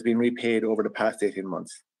has been repaid over the past 18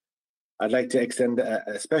 months. I'd like to extend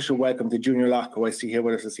a special welcome to Junior Locke, who I see here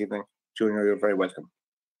with us this evening. Junior, you're very welcome.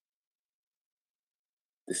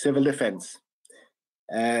 The Civil Defence.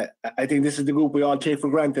 I think this is the group we all take for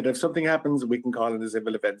granted. If something happens, we can call in the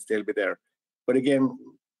Civil Defence, they'll be there. But again,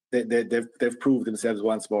 they've proved themselves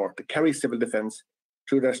once more. The Kerry Civil Defence,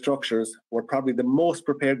 through their structures, were probably the most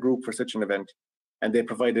prepared group for such an event, and they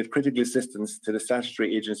provided critical assistance to the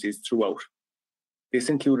statutory agencies throughout. This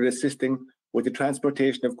included assisting with the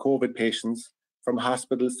transportation of COVID patients from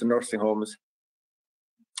hospitals to nursing homes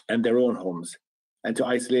and their own homes, and to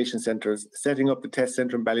isolation centres, setting up the test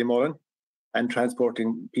centre in Ballymollen and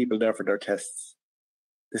transporting people there for their tests.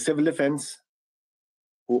 The Civil Defence,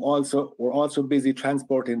 who were also busy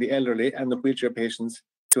transporting the elderly and the wheelchair patients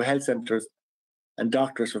to health centres and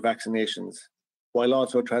doctors for vaccinations, while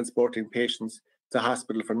also transporting patients to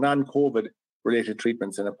hospital for non-COVID related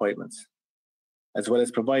treatments and appointments, as well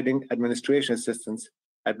as providing administration assistance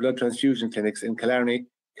at blood transfusion clinics in Killarney,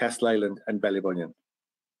 Castleisland and Ballybunion.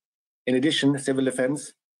 In addition, Civil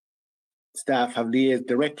Defence staff have liaised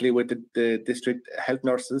directly with the district health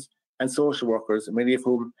nurses and social workers, many of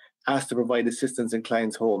whom asked to provide assistance in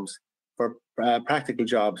clients' homes for practical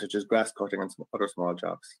jobs such as grass cutting and other small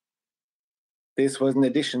jobs. This was in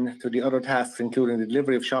addition to the other tasks, including the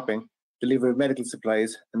delivery of shopping, delivery of medical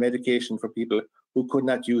supplies and medication for people who could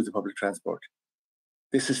not use the public transport.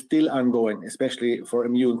 This is still ongoing, especially for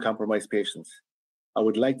immune-compromised patients. I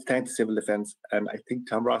would like to thank the Civil Defence, and I think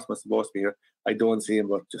Tom Ross must supposed to be here. I don't see him,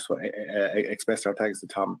 but just express our thanks to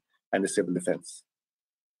Tom and the Civil Defence.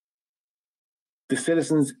 The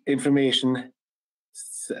Citizens Information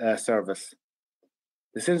Service.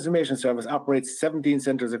 The Citizens Information Service operates 17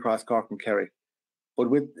 centres across Cork and Kerry, but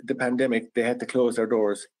with the pandemic, they had to close their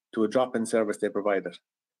doors to a drop-in service they provided.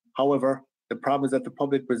 However, the problems that the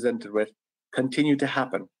public presented with continue to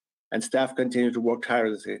happen, and staff continue to work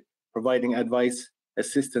tirelessly, providing advice,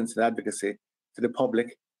 assistance and advocacy to the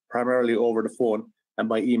public, primarily over the phone and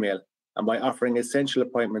by email, and by offering essential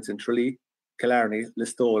appointments in Tralee, Killarney,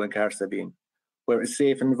 Listowel and Carsabeen, where a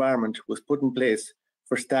safe environment was put in place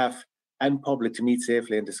for staff and public to meet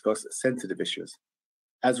safely and discuss sensitive issues.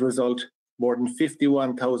 As a result, more than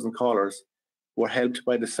 51,000 callers were helped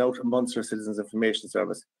by the South Munster Citizens Information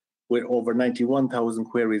Service, with over 91,000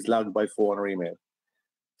 queries logged by phone or email.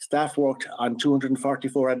 Staff worked on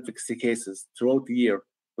 244 advocacy cases throughout the year,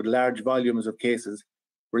 with large volumes of cases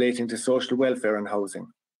relating to social welfare and housing.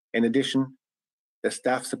 In addition, the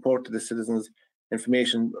staff supported the Citizens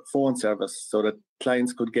Information phone service so that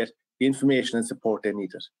clients could get the information and support they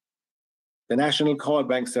needed. The National Call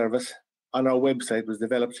Bank service on our website was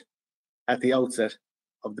developed at the outset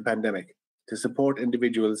of the pandemic to support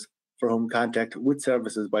individuals for whom contact with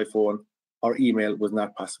services by phone or email was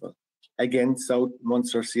not possible. Again, South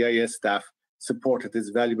Munster CIS staff supported this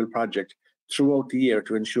valuable project throughout the year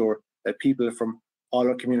to ensure that people from all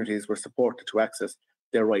our communities were supported to access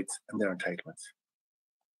their rights and their entitlements.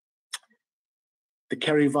 The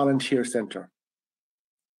Kerry Volunteer Centre.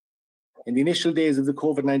 In the initial days of the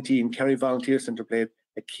COVID-19, Kerry Volunteer Centre played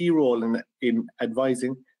a key role in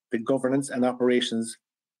advising the governance and operations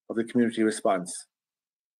of the community response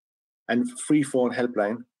and free phone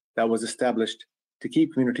helpline that was established to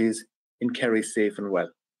keep communities in Kerry safe and well.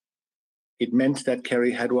 It meant that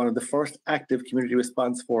Kerry had one of the first active community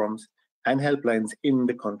response forums and helplines in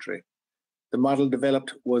the country. The model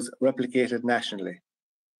developed was replicated nationally.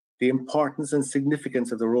 The importance and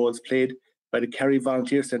significance of the roles played by the Kerry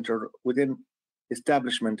Volunteer Centre within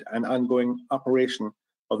establishment and ongoing operation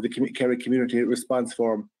of the Kerry Community Response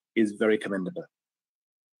Forum is very commendable.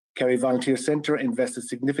 Kerry Volunteer Centre invested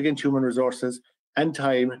significant human resources and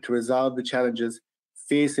time to resolve the challenges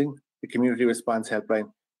facing the Community Response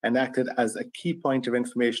Helpline and acted as a key point of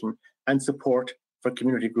information and support for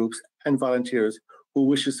community groups and volunteers who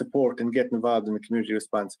wish to support and get involved in the community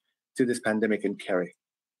response to this pandemic in Kerry.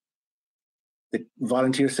 The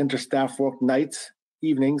Volunteer Centre staff worked nights,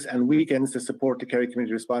 evenings and weekends to support the Kerry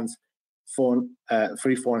Community Response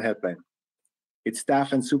free phone helpline. Its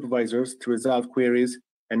staff and supervisors to resolve queries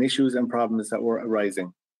and issues and problems that were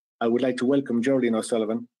arising. I would like to welcome Geraldine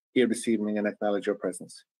O'Sullivan here this evening and acknowledge your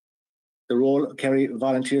presence. The role Kerry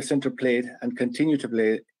Volunteer Centre played and continues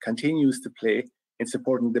to play in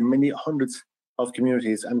supporting the many hundreds of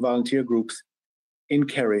communities and volunteer groups in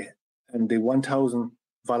Kerry and the 1,000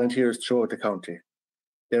 volunteers throughout the county.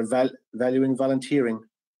 They're valuing volunteering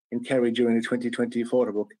in Kerry during the 2020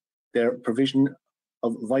 photo book, their provision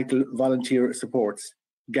of vital volunteer supports,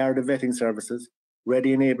 Garda vetting services,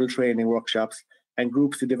 ready enable training workshops, and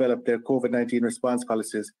groups to develop their COVID-19 response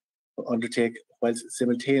policies will undertake, whilst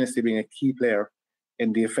simultaneously being a key player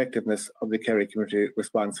in the effectiveness of the Kerry Community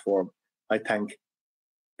Response Forum. I thank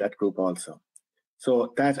that group also.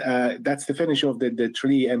 So that's the finish of the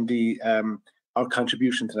Tralee MD, our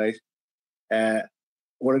contribution tonight.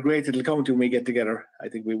 We're a great little county when we get together. I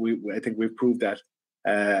think we've proved that.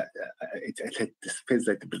 It feels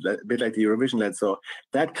like a bit like the Eurovision led. So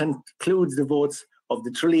that concludes the votes of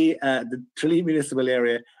the Tralee municipal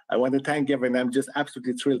area. I want to thank everyone. I'm just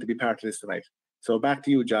absolutely thrilled to be part of this tonight. So back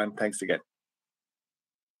to you, John. Thanks again.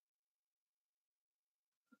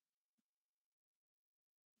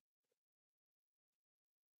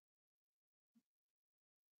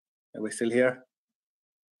 Are we still here?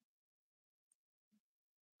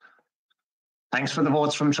 Thanks for the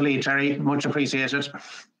votes from Tralee, Terry. Much appreciated.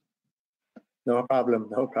 No problem.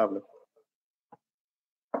 No problem.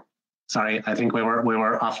 Sorry, I think we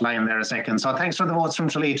were offline there a second. So thanks for the votes from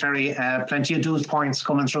Tralee, Terry. Plenty of dues points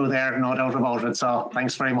coming through there, no doubt about it. So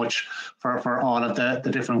thanks very much for all of the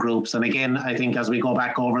different groups. And again, I think as we go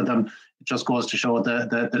back over them, it just goes to show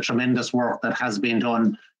the tremendous work that has been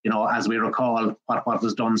done, you know, as we recall what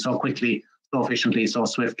was done so quickly, so efficiently, so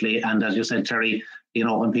swiftly. And as you said, Terry, you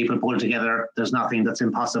know, when people pull together, there's nothing that's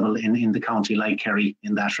impossible in the county like Kerry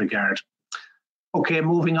in that regard. Okay,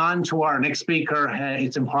 moving on to our next speaker.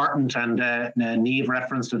 It's important, and Niamh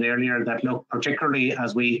referenced it earlier, that look, particularly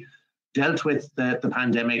as we dealt with the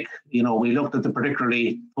pandemic, you know, we looked at the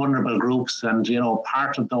particularly vulnerable groups, and, you know,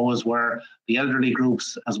 part of those were the elderly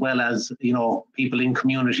groups, as well as, you know, people in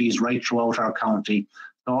communities right throughout our county.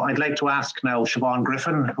 So I'd like to ask now Siobhan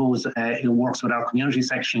Griffin, who works with our community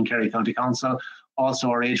section in Kerry County Council, also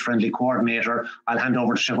our age-friendly coordinator. I'll hand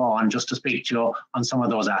over to Siobhan just to speak to you on some of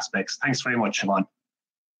those aspects. Thanks very much, Siobhan.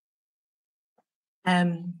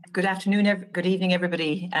 Good afternoon, good evening,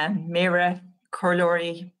 everybody. Mira,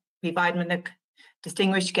 Corlori, Bidmanuk,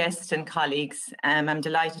 distinguished guests and colleagues. I'm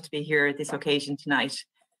delighted to be here at this occasion tonight.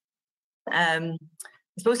 I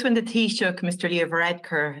suppose when the Taoiseach, Mr. Leo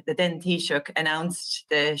Varadkar, the then Taoiseach, announced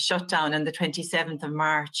the shutdown on the 27th of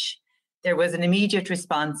March, there was an immediate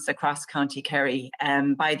response across County Kerry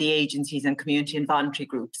by the agencies and community and voluntary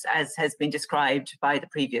groups, as has been described by the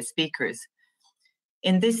previous speakers.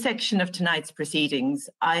 In this section of tonight's proceedings,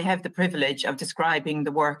 I have the privilege of describing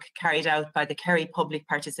the work carried out by the Kerry Public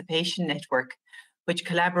Participation Network, which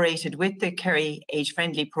collaborated with the Kerry Age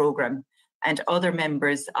Friendly Programme and other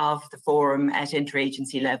members of the forum at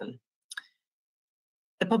interagency level.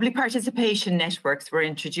 The public participation networks were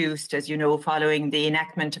introduced, as you know, following the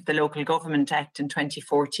enactment of the Local Government Act in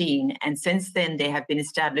 2014, and since then they have been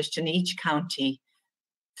established in each county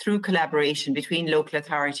through collaboration between local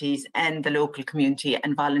authorities and the local community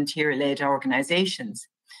and volunteer-led organisations.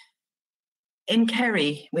 In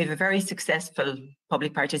Kerry, we have a very successful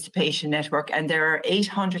public participation network, and there are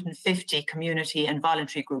 850 community and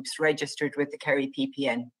voluntary groups registered with the Kerry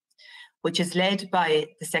PPN, which is led by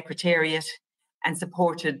the Secretariat and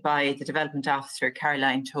supported by the Development Officer,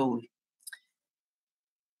 Caroline Toll.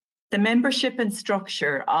 The membership and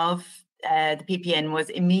structure of the PPN was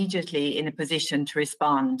immediately in a position to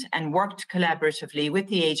respond and worked collaboratively with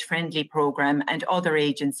the Age Friendly Programme and other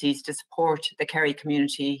agencies to support the Kerry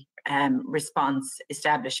Community Response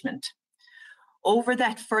establishment. Over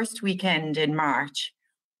that first weekend in March,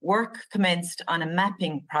 work commenced on a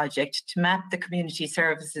mapping project to map the community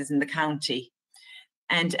services in the county,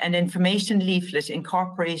 and an information leaflet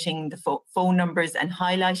incorporating the phone numbers and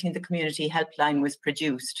highlighting the community helpline was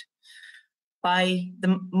produced. By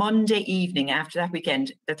the Monday evening after that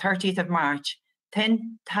weekend, the 30th of March,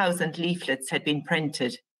 10,000 leaflets had been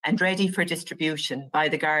printed and ready for distribution by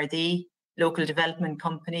the Gardaí, local development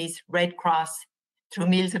companies, Red Cross, through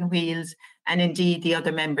Meals on Wheels, and indeed the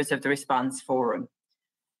other members of the Response Forum.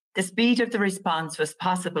 The speed of the response was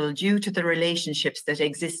possible due to the relationships that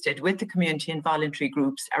existed with the community and voluntary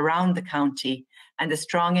groups around the county and the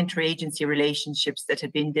strong interagency relationships that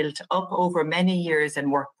had been built up over many years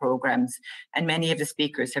and work programmes, and many of the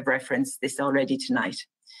speakers have referenced this already tonight.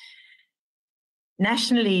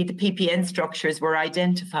 Nationally, the PPN structures were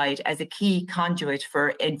identified as a key conduit for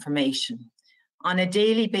information. On a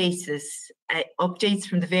daily basis, updates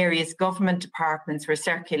from the various government departments were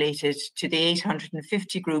circulated to the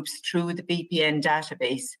 850 groups through the BPN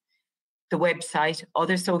database, the website,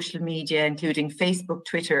 other social media, including Facebook,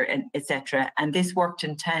 Twitter, and etc. And this worked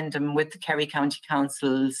in tandem with the Kerry County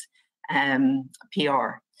Council's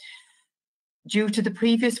PR. Due to the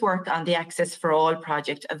previous work on the Access for All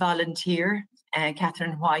project, a volunteer,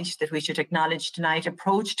 Catherine White, that we should acknowledge tonight,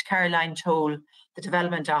 approached Caroline Toll, the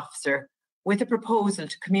Development Officer, with a proposal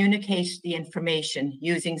to communicate the information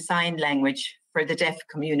using sign language for the deaf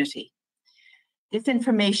community. This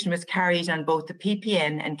information was carried on both the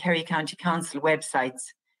PPN and Kerry County Council websites,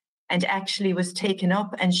 and actually was taken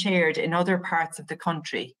up and shared in other parts of the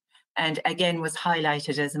country, and again was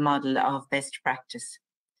highlighted as a model of best practice.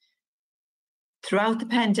 Throughout the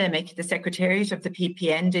pandemic, the Secretariat of the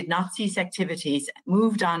PPN did not cease activities,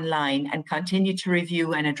 moved online, and continued to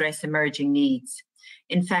review and address emerging needs.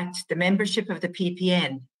 In fact, the membership of the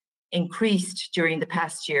PPN increased during the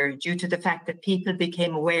past year due to the fact that people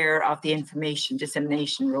became aware of the information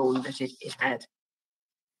dissemination role that it had.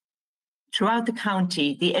 Throughout the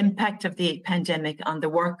county, the impact of the pandemic on the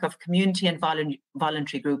work of community and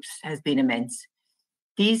voluntary groups has been immense.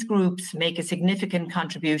 These groups make a significant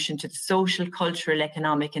contribution to the social, cultural,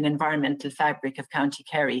 economic and environmental fabric of County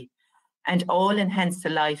Kerry, and all enhance the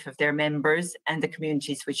life of their members and the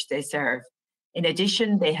communities which they serve. In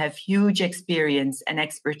addition, they have huge experience and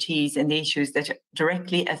expertise in the issues that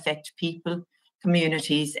directly affect people,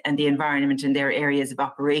 communities and the environment in their areas of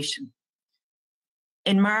operation.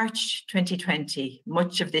 In March 2020,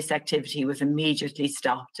 much of this activity was immediately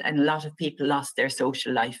stopped and a lot of people lost their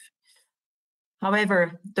social life.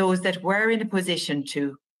 However, those that were in a position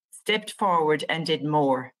to stepped forward and did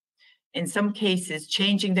more, in some cases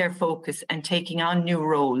changing their focus and taking on new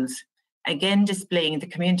roles, again displaying the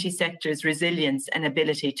community sector's resilience and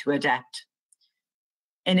ability to adapt.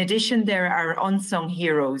 In addition, there are unsung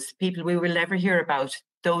heroes, people we will never hear about,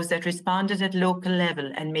 those that responded at local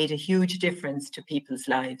level and made a huge difference to people's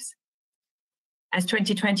lives. As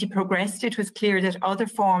 2020 progressed, it was clear that other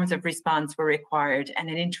forms of response were required, and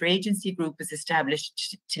an interagency group was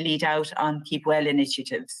established to lead out on Keep Well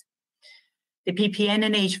initiatives. The PPN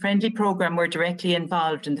and Age Friendly programme were directly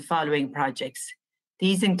involved in the following projects.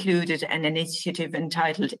 These included an initiative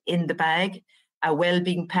entitled In the Bag, a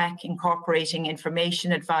wellbeing pack incorporating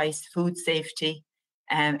information, advice, food safety,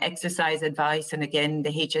 exercise advice, and again the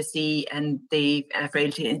HSE and the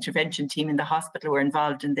frailty intervention team in the hospital were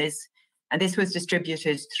involved in this. And this was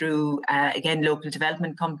distributed through, again, local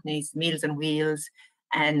development companies, Meals on Wheels,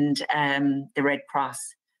 and the Red Cross.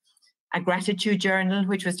 A gratitude journal,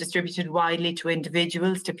 which was distributed widely to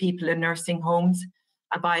individuals, to people in nursing homes.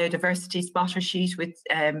 A biodiversity spotter sheet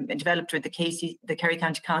developed with the Kerry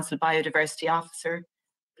County Council Biodiversity Officer.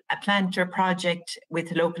 A planter project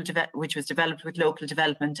with which was developed with local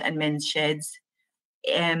development and Men's Sheds.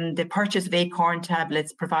 The purchase of acorn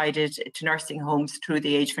tablets provided to nursing homes through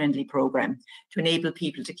the Age Friendly programme to enable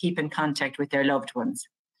people to keep in contact with their loved ones.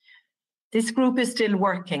 This group is still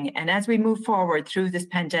working, and as we move forward through this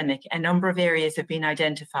pandemic, a number of areas have been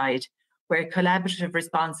identified where collaborative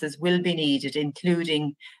responses will be needed,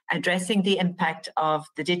 including addressing the impact of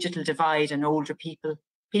the digital divide on older people,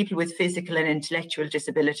 people with physical and intellectual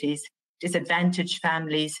disabilities, disadvantaged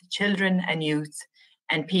families, children and youth,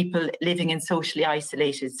 and people living in socially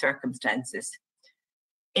isolated circumstances.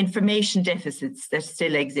 Information deficits that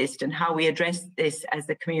still exist and how we address this as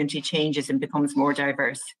the community changes and becomes more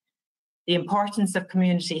diverse. The importance of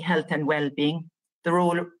community health and well-being, the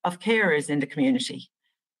role of carers in the community.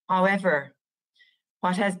 However,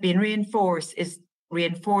 what has been reinforced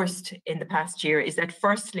in the past year is that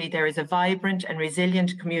firstly, there is a vibrant and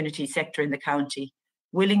resilient community sector in the county,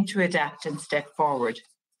 willing to adapt and step forward.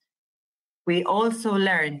 We also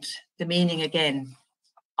learned the meaning again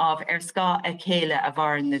of Erska Akela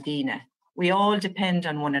Avar Nadina. We all depend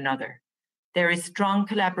on one another. There is strong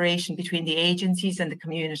collaboration between the agencies and the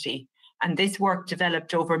community, and this work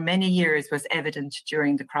developed over many years was evident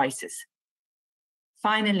during the crisis.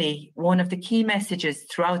 Finally, one of the key messages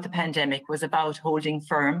throughout the pandemic was about holding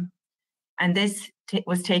firm, and this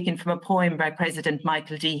was taken from a poem by President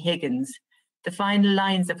Michael D. Higgins, the final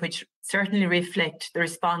lines of which certainly reflect the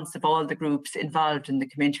response of all the groups involved in the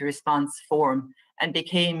Community Response Forum and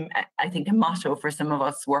became, I think, a motto for some of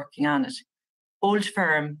us working on it. Hold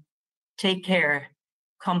firm, take care,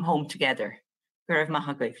 come home together. Gurav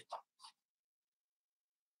Mahagriv.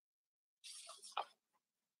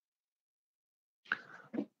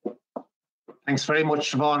 Thanks very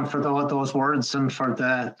much, Siobhan, for those words and for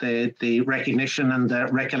the recognition and the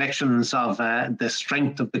recollections of the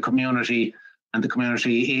strength of the community and the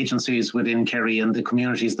community agencies within Kerry and the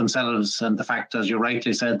communities themselves, and the fact, as you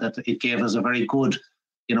rightly said, that it gave us a very good,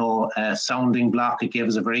 sounding block. It gave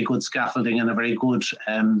us a very good scaffolding and a very good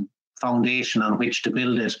foundation on which to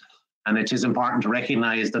build it. And it is important to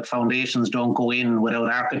recognise that foundations don't go in without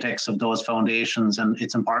architects of those foundations, and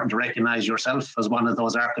it's important to recognise yourself as one of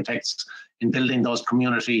those architects in building those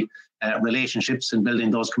community relationships and building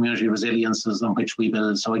those community resiliences on which we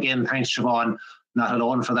build. So again, thanks, Siobhan, not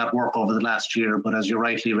alone for that work over the last year, but as you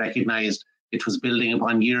rightly recognised, it was building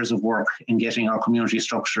upon years of work in getting our community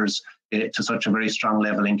structures to such a very strong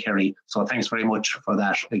level in Kerry. So thanks very much for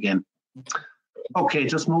that again. Okay,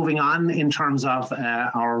 just moving on in terms of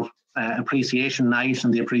our appreciation night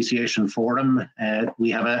and the appreciation forum. We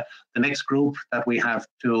have the next group that we have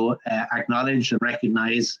to acknowledge and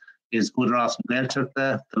recognise is Good Ross Gaeltacht,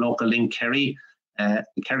 the local link Kerry, the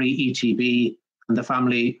Kerry ETB, and the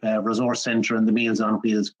Family Resource Centre and the Meals on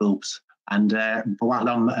Wheels groups. And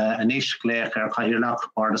Bwalam Anish Glecher Kahirlach,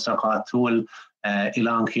 Bardasaka Tool,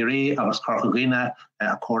 Ilan Kiri, Agas Karkagina,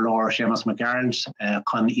 Corlor, Shemus McGarrett,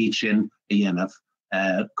 Con Ichin, Ianov.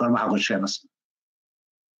 Gormago Shemus.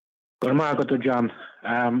 Gormago to John.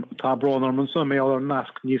 Tabron or some other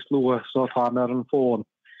Nask Nis Lua, so Tamer and Phone.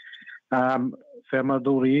 Ferma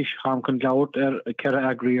Dorish, Hamkan Gout, Kerry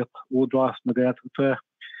Agriot, Woodross Nagat,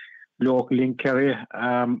 local link Kerry,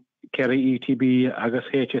 Kerry ETB, Agus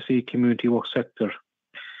HSE Community Work Sector.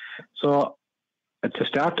 So, to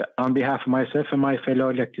start, on behalf of myself and my fellow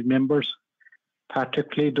elected members,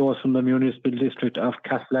 particularly those from the municipal district of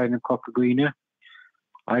Castleline and Cockagreena,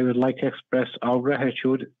 I would like to express our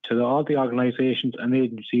gratitude to all the organisations and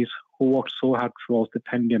agencies who worked so hard throughout the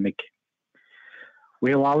pandemic.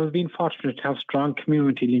 We have always been fortunate to have strong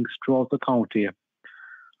community links throughout the county.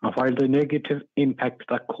 And while the negative impact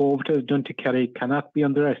that COVID has done to Kerry cannot be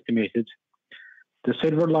underestimated, the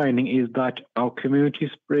silver lining is that our community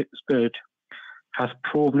spirit has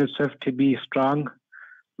proven itself to be strong,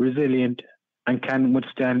 resilient, and can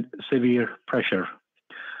withstand severe pressure.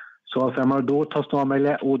 So if I'm do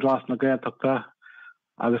tosnomele Udras na Gaeltachta,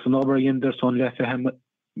 agus an ober Yenderson lefe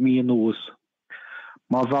me knows.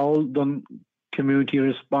 Maval done Community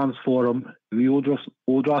Response Forum, vi Udras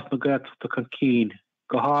na Gaeltachta kan keen,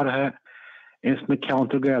 goharhe ins na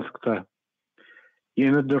counter Gaeltachta.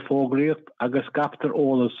 Yenad der fogricht agus gapter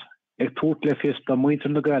olus, ek toet le fista muinter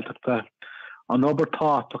na Gaeltachta, an ober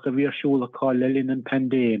taach a vir shula call lelin and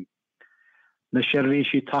pendeen. Na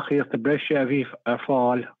shervishi tachicht de breshe avif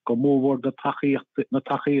fall, go move the tachicht na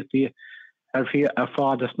tachichti fi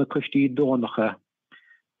fadas na kushti donacha.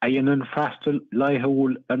 Ayen fastel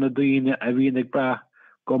laihul and a dine a vinig bra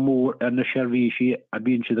go more and na shervishi a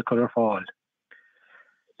binche the color fall.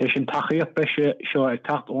 Leshin tachicht breshe show a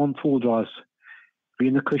tacht on foodras.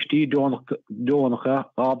 Vina kushti donacha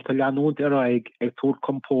ab the lanut eraig a tour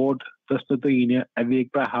compord thus na dine a vig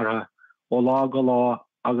brahara o law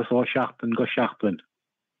agus ó seachtain go seachtain.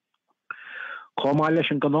 Comá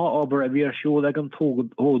leis an gná obair a bhí siúil ag an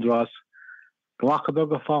tódras, glachadar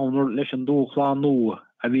go fánur leis an dúchlá nua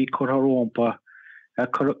a bhí chutha rómpa a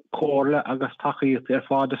cóirle agus tachaíocht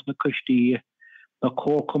fadas na cistí na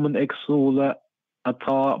cócuman agsúla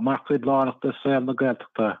atá mar chuid lánachta saoil na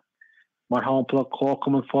Gaeltachta. Mar hampla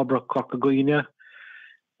cócuman fobra Cockagreena,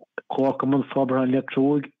 cócuman fobra an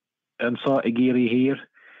letrúig an sa i géirí hir,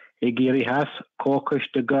 I géirí has cócus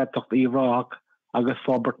de Gaeltacht Iraq agus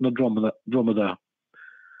fobert na dromada.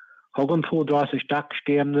 Hogan fódras is dak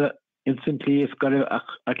stéimne instantly is gar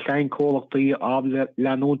a klein cólachtaí ab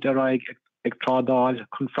leanút eraig ag trádal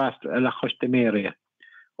chun fest le chuiste mére.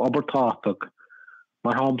 Ober táach.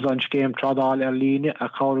 Mar hambla an scéim trádal líne a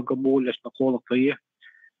chair go mó leis na cólachtaí,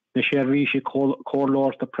 na sérvísi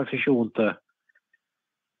córlór de profisiúnta.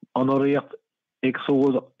 An oríocht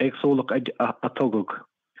agsúlach a tugug.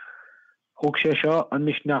 Hoog sé seo an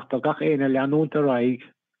misneachta gach éine leanúnta raig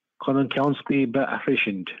chun an ceann scríbe a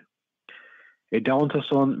frisint. I daanta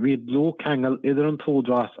son vid blú kengel idir an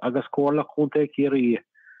tódras agus cóirla chunta círí,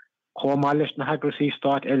 chomá leis na hagrasí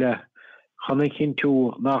stát eile chun cinn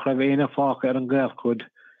tú nach ra bhéine fácha ar an Gaelchud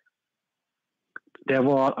de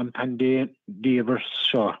bhar an pandéin díomhar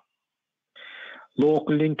seo.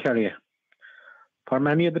 Local in Kerry. For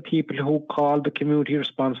many of the people who called the Community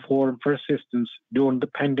Response Forum for assistance during the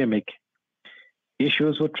pandemic,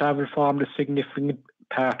 issues with travel formed a significant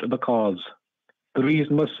part of the cause. The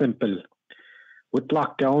reason was simple. With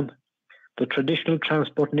lockdown, the traditional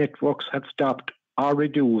transport networks had stopped or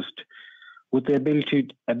reduced, with the ability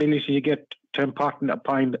to get to important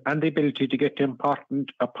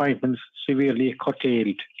appointments severely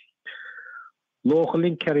curtailed. Local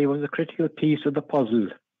in Kerry was a critical piece of the puzzle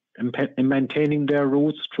in maintaining their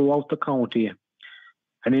routes throughout the county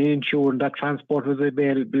and in ensuring that transport was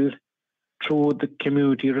available through the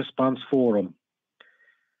Community Response Forum.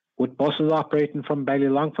 With buses operating from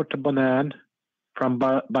Ballylongford to Bunnan, from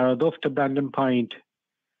Barraduff to Brandon Point,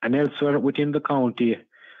 and elsewhere within the county,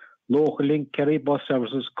 local link Kerry bus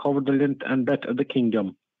services covered the length and breadth of the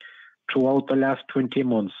kingdom throughout the last 20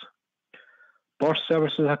 months. Bus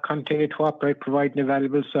services have continued to operate, providing a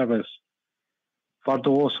valuable service for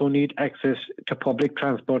those who need access to public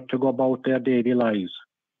transport to go about their daily lives.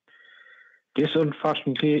 This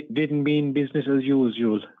unfortunately didn't mean business as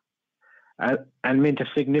usual and meant a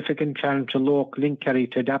significant challenge to local Link Kerry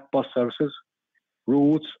to adapt bus services,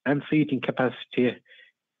 routes and seating capacity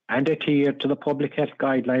and adhere to the public health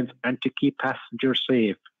guidelines and to keep passengers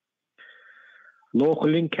safe. Local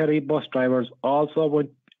Link Kerry bus drivers also went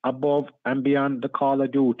above and beyond the call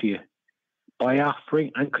of duty by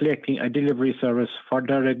offering and collecting a delivery service for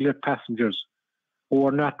their regular passengers who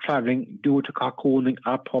are not travelling due to cocooning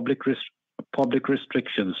or public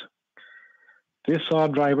restrictions. This saw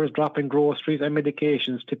drivers dropping groceries and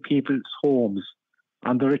medications to people's homes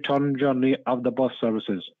on the return journey of the bus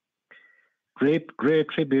services. Great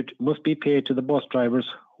tribute must be paid to the bus drivers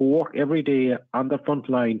who work every day on the front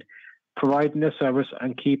line, providing the service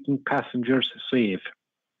and keeping passengers safe.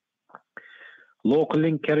 Local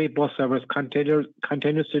Link Kerry bus service continues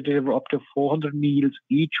to deliver up to 400 meals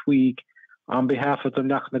each week on behalf of the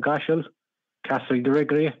Knocknagashel,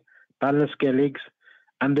 Castlegarrigrey, Ballinaskelligs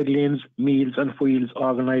and the Glens Meals and Wheels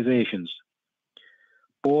organisations.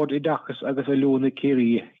 Board Idachas agus Aluna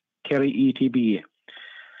Kerry ETB.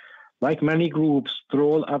 Like many groups, the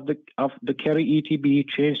role of the Kerry ETB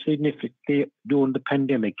changed significantly during the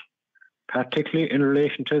pandemic, particularly in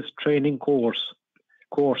relation to its training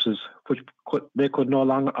courses, which they could no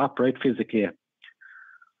longer operate physically.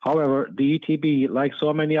 However, the ETB, like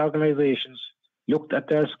so many organisations, looked at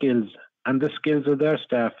their skills and the skills of their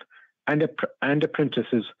staff and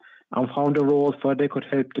apprentices and found a role where they could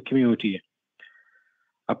help the community.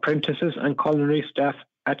 Apprentices and culinary staff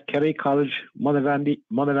at Kerry College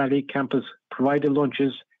Monavalley campus provided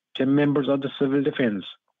lunches to members of the Civil Defence,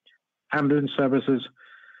 ambulance services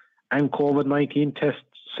and COVID-19 test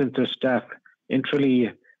centre staff in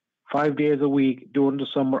Tralee 5 days a week during the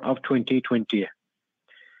summer of 2020.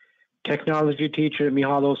 Technology teacher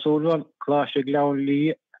Mihal O'Sullivan, Cláiste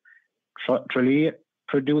Glownlee, Tralee,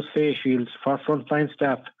 produced face shields for frontline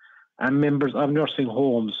staff and members of nursing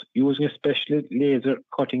homes using a special laser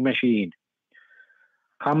cutting machine.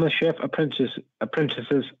 Common chef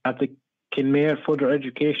apprentices at the Kinmare Further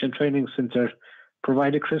Education Training Centre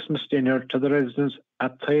provided Christmas dinner to the residents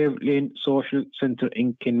at Thav Lane Social Centre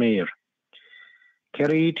in Kinmare.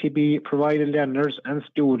 Kerry ETB provided learners and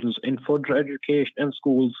students in further education and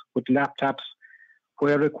schools with laptops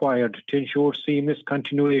where required to ensure seamless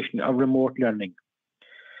continuation of remote learning.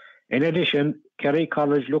 In addition, Kerry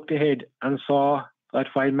College looked ahead and saw that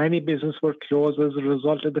while many businesses were closed as a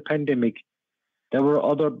result of the pandemic, there were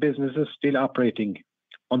other businesses still operating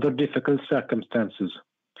under difficult circumstances.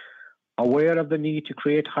 Aware of the need to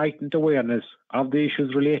create heightened awareness of the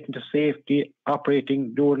issues relating to safety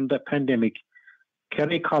operating during the pandemic,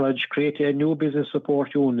 Kerry College created a new business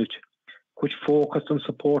support unit which focused on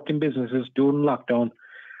supporting businesses during lockdown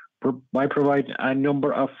by providing a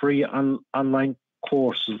number of free online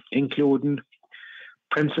courses, including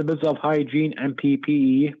Principles of Hygiene and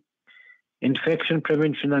PPE, Infection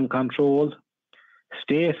Prevention and Control,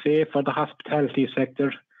 Stay Safe for the Hospitality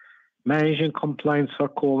Sector, Managing Compliance for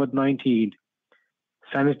COVID-19,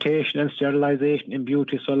 Sanitation and Sterilisation in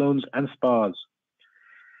Beauty Salons and Spas.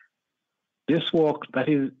 This work that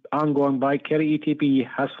is ongoing by Kerry ETB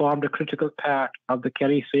has formed a critical part of the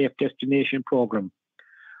Kerry Safe Destination Programme,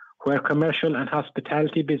 where commercial and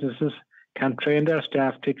hospitality businesses can train their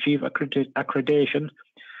staff to achieve accreditation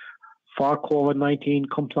for COVID-19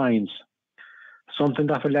 compliance, something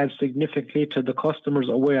that will add significantly to the customers'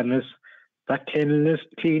 awareness that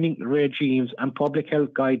cleaning regimes and public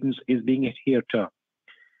health guidance is being adhered to.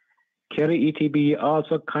 Kerry ETB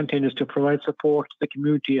also continues to provide support to the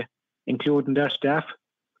community, including their staff,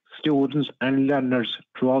 students and learners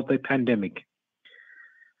throughout the pandemic.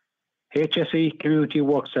 HSE Community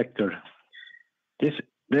Work Sector.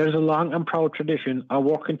 There's a long and proud tradition of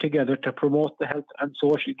working together to promote the health and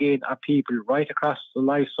social gain of people right across the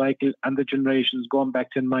life cycle and the generations going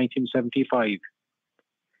back to 1975.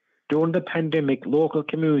 During the pandemic, local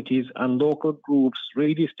communities and local groups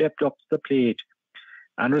really stepped up to the plate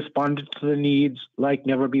and responded to the needs like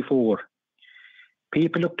never before.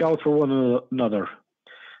 People looked out for one another.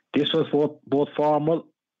 This was both formal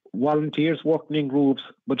volunteers working in groups,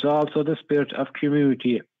 but also the spirit of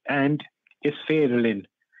community and its Féidirlinn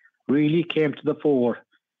really came to the fore,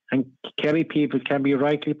 and Kerry people can be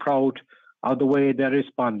rightly proud of the way they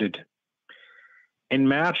responded. In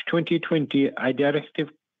March 2020, a directive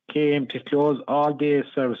came to close all day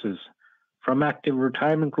services, from active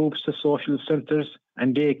retirement groups to social centres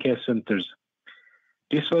and daycare centres.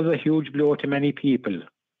 This was a huge blow to many people.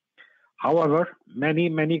 However,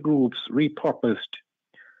 many groups repurposed.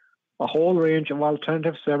 A whole range of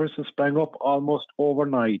alternative services sprang up almost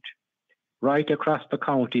overnight, right across the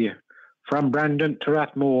county, from Brandon to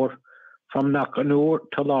Rathmore, from Knockanore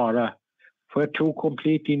to Lara, where 2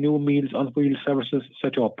 completely new Meals on Wheels services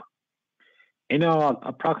set up. In all,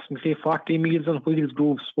 approximately 40 Meals on Wheels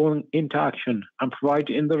groups swung into action and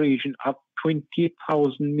provided in the region of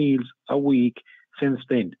 20,000 meals a week since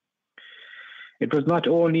then. It was not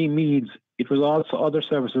only meals, it was also other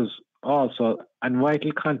services also, and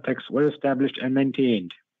vital contacts were established and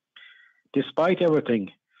maintained. Despite everything,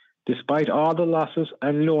 despite all the losses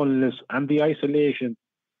and loneliness and the isolation,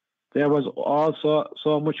 there was also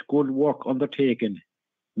so much good work undertaken,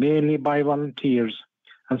 mainly by volunteers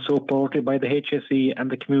and supported by the HSE and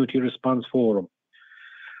the Community Response Forum.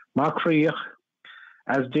 Mark Freach,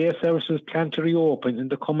 as day services plan to reopen in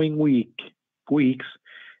the coming weeks,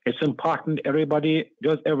 it's important everybody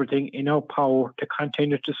does everything in our power to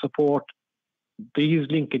continue to support these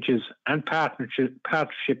linkages and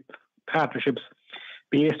partnerships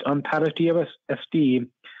based on parity of esteem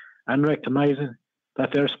and recognising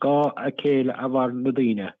that there's ska a céile a bhar na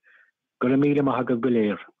daoine. Go raibh míle maith go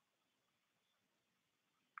léir.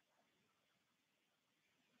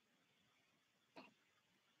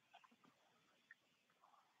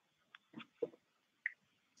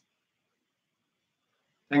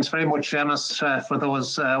 Thanks very much, Seamus, for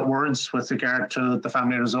those words with regard to the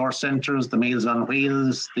Family Resource Centres, the Meals on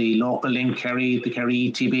Wheels, the local link Kerry, the Kerry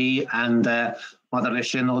ETB, and Mother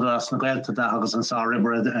Lishin Odas Nagelta Agus and Saw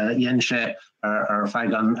River Yenshe or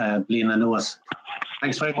Fagan Blina Lewis.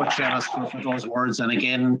 Thanks very much, Seamus, for those words. And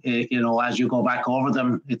again, as you go back over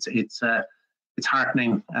them, it's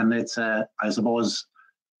heartening and it's I suppose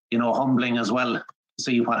humbling as well to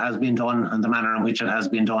see what has been done and the manner in which it has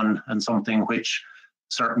been done, and something which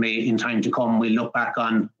certainly in time to come we'll look back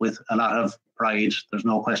on with a lot of pride. There's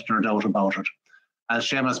no question or doubt about it. As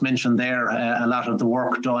Seamus mentioned there, a lot of the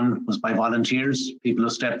work done was by volunteers, people who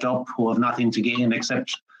stepped up, who have nothing to gain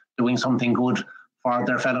except doing something good for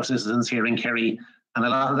their fellow citizens here in Kerry. And a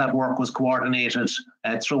lot of that work was coordinated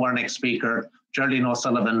through our next speaker, Geraldine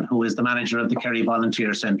O'Sullivan, who is the manager of the Kerry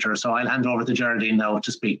Volunteer Centre. So I'll hand over to Geraldine now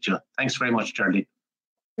to speak to you. Thanks very much, Geraldine.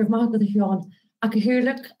 Ac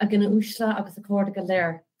hirlik a gynna úsla agus a córda go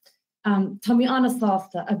léir. Tá mí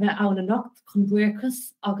anasásta a bheith anna nocht chun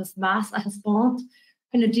buchas agus más a haspáint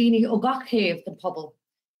chun na daoine ó gach chéamh den pobl.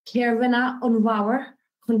 Céir rinne an bhawer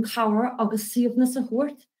chun cabhar agus siomhnas a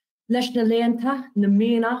thuairt leis na léanta na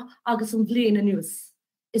ména agus an bbliana nuas.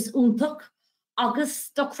 Is úntach agus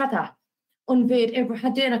dochrata an bhéad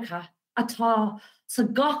ibrtha déanacha atá sa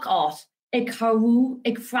gach áit ag carú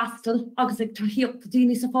ag freastal agus ag taíocht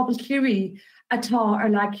daoine sa phobal Kerry atá ar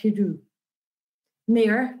leag Chiadú.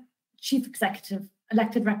 Mayor, Chief Executive,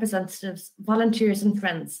 elected representatives, volunteers and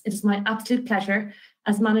friends, it is my absolute pleasure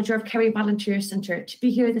as manager of Kerry Volunteer Centre to be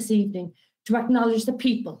here this evening to acknowledge the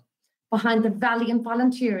people behind the valiant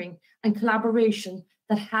volunteering and collaboration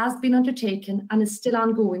that has been undertaken and is still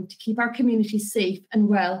ongoing to keep our community safe and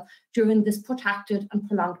well during this protracted and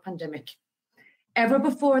prolonged pandemic. Ever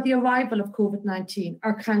before the arrival of COVID-19,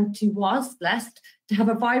 our county was blessed to have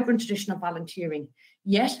a vibrant tradition of volunteering.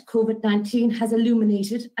 Yet, COVID-19 has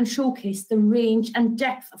illuminated and showcased the range and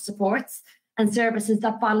depth of supports and services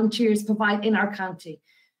that volunteers provide in our county.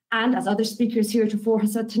 And as other speakers heretofore have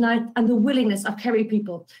said tonight, and the willingness of Kerry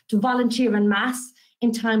people to volunteer en masse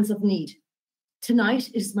in times of need. Tonight,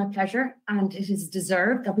 it is my pleasure and it is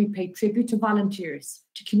deserved that we pay tribute to volunteers,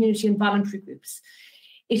 to community and voluntary groups.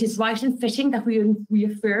 It is right and fitting that we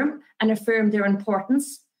reaffirm and affirm their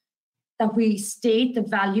importance, that we state the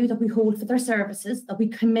value that we hold for their services, that we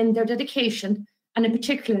commend their dedication, and in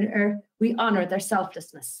particular, we honour their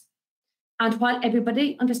selflessness. And while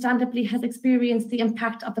everybody understandably has experienced the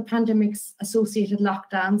impact of the pandemic's associated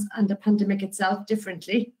lockdowns and the pandemic itself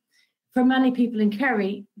differently, for many people in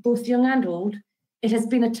Kerry, both young and old, it has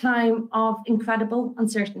been a time of incredible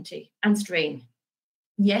uncertainty and strain.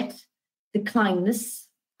 Yet, the kindness,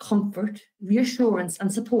 comfort, reassurance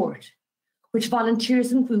and support which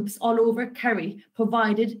volunteers and groups all over Kerry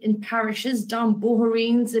provided in parishes, down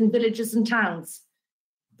bohereens, in villages and towns,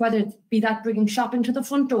 whether it be that bringing shopping to the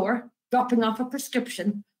front door, dropping off a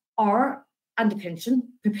prescription and a pension,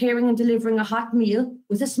 preparing and delivering a hot meal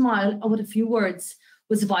with a smile or with a few words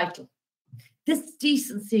was vital. This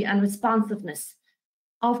decency and responsiveness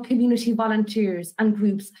of community volunteers and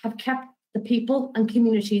groups have kept the people and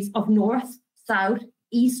communities of North, South,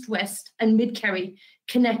 East, West and Mid-Kerry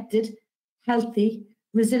connected, healthy,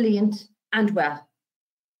 resilient and well.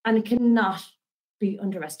 And it cannot be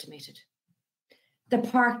underestimated. The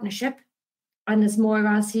partnership, and as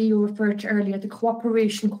Moira, as CEO referred to earlier, the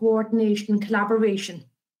cooperation, coordination and collaboration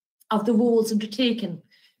of the roles undertaken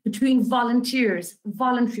between volunteers,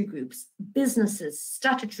 voluntary groups, businesses,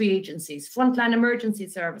 statutory agencies, frontline emergency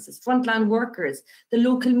services, frontline workers, the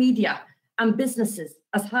local media and businesses,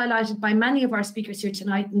 as highlighted by many of our speakers here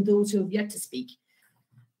tonight and those who have yet to speak,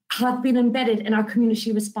 have been embedded in our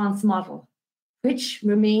community response model, which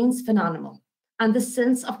remains phenomenal. And the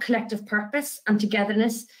sense of collective purpose and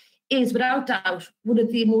togetherness is without doubt one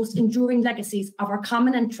of the most enduring legacies of our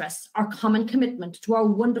common interests, our common commitment to our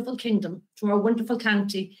wonderful kingdom, to our wonderful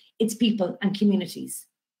county, its people and communities.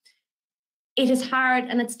 It is hard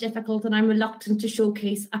and it's difficult, and I'm reluctant to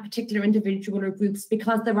showcase a particular individual or groups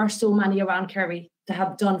because there are so many around Kerry that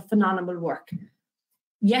have done phenomenal work.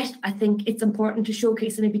 Yet, I think it's important to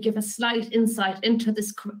showcase and maybe give a slight insight into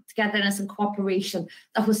this togetherness and cooperation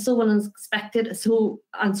that was so unexpected, so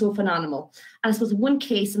phenomenal. And I suppose one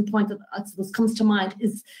case and point that I suppose comes to mind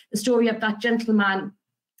is the story of that gentleman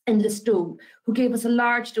in Listow who gave us a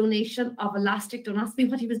large donation of elastic. Don't ask me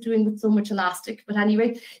what he was doing with so much elastic, but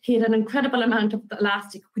anyway, he had an incredible amount of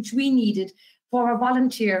elastic which we needed for a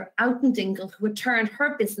volunteer out in Dingle who had turned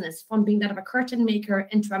her business from being that of a curtain maker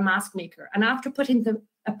into a mask maker. And after putting the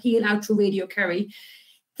appeal out through Radio Kerry,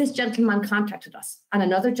 this gentleman contacted us, and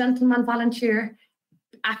another gentleman volunteer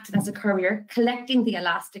acted as a courier, collecting the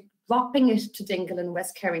elastic, dropping it to Dingle in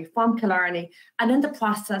West Kerry from Killarney, and in the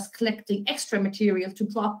process collecting extra material to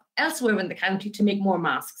drop elsewhere in the county to make more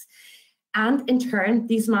masks. And in turn,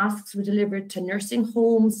 these masks were delivered to nursing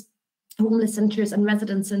homes, homeless centres and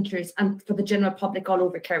residence centres, and for the general public all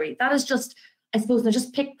over Kerry. That is just, I suppose, I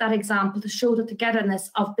just picked that example to show the togetherness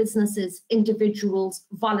of businesses, individuals,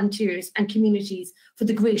 volunteers and communities for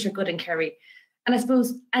the greater good in Kerry. And I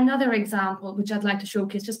suppose another example which I'd like to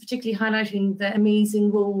showcase, just particularly highlighting the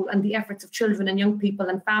amazing role and the efforts of children and young people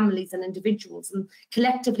and families and individuals and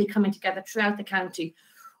collectively coming together throughout the county,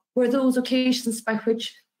 were those occasions by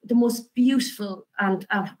which the most beautiful and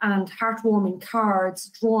heartwarming cards,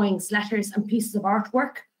 drawings, letters and pieces of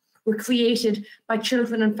artwork were created by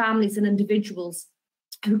children and families and individuals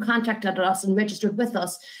who contacted us and registered with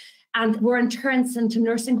us, and were in turn sent to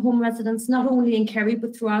nursing home residents, not only in Kerry,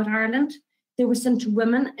 but throughout Ireland. They were sent to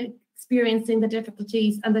women experiencing the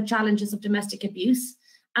difficulties and the challenges of domestic abuse,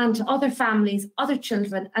 and to other families, other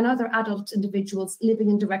children, and other adult individuals living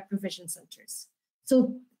in direct provision centres.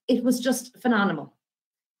 So it was just phenomenal.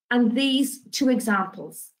 And these two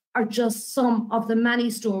examples are just some of the many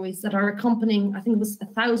stories that are accompanying, I think it was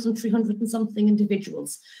 1,300 and something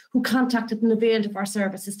individuals who contacted and availed of our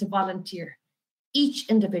services to volunteer. Each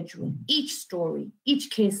individual, each story,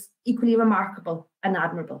 each case equally remarkable and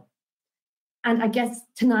admirable. And I guess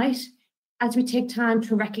tonight, as we take time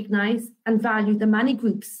to recognise and value the many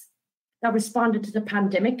groups that responded to the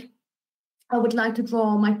pandemic, I would like to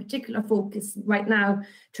draw my particular focus right now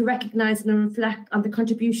to recognise and reflect on the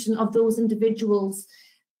contribution of those individuals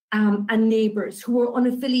and neighbours who were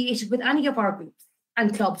unaffiliated with any of our groups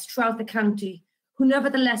and clubs throughout the county, who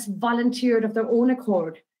nevertheless volunteered of their own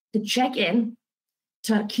accord to check in,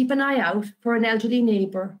 to keep an eye out for an elderly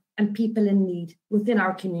neighbour and people in need within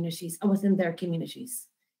our communities and within their communities.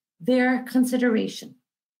 Their consideration,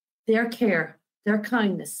 their care, their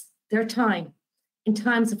kindness, their time, in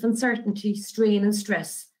times of uncertainty, strain and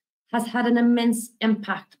stress, has had an immense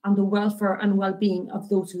impact on the welfare and well-being of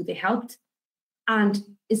those who they helped, and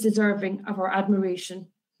is deserving of our admiration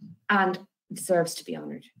and deserves to be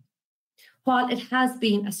honoured. While it has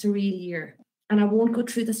been a surreal year, and I won't go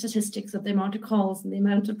through the statistics of the amount of calls and the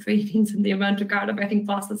amount of trainings and the amount of garden vetting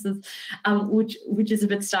processes, which is a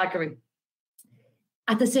bit staggering.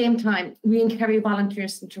 At the same time, we in Kerry Volunteer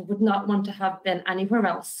Centre would not want to have been anywhere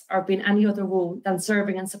else or been any other role than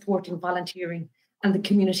serving and supporting volunteering and the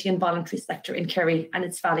community and voluntary sector in Kerry and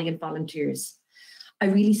its valiant volunteers. I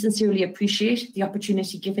really sincerely appreciate the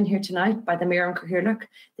opportunity given here tonight by the Mayor and Cathaoirleach,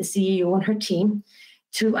 the CEO and her team,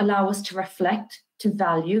 to allow us to reflect, to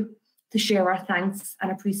value, to share our thanks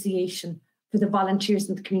and appreciation for the volunteers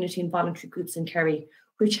in the community and voluntary groups in Kerry,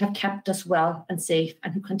 which have kept us well and safe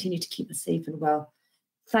and who continue to keep us safe and well.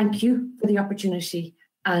 Thank you for the opportunity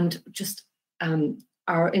and just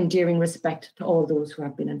our endearing respect to all those who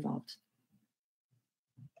have been involved.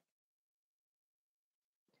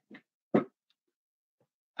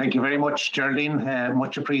 Thank you very much, Geraldine.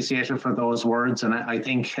 Much appreciated for those words. And I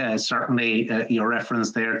think certainly your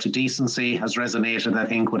reference there to decency has resonated, I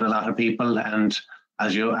think, with a lot of people. And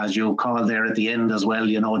as you called there at the end as well,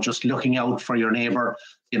 you know, just looking out for your neighbour,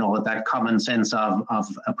 you know, that common sense of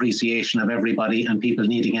appreciation of everybody and people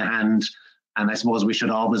needing a hand. And I suppose we should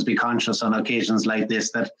always be conscious on occasions like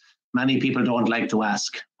this that many people don't like to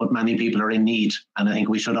ask, but many people are in need. And I think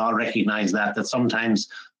we should all recognise that sometimes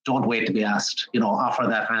don't wait to be asked, you know, offer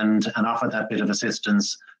that hand and offer that bit of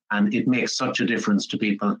assistance and it makes such a difference to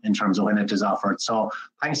people in terms of when it is offered. So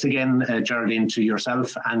thanks again, Geraldine, to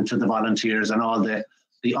yourself and to the volunteers and all the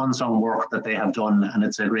unsung work that they have done. And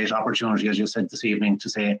it's a great opportunity, as you said this evening, to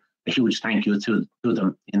say a huge thank you to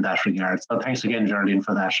them in that regard. So thanks again, Geraldine,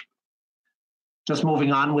 for that. Just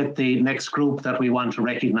moving on with the next group that we want to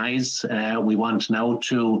recognise, we want now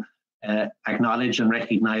to acknowledge and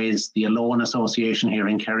recognise the Alone Association here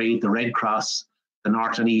in Kerry, the Red Cross, the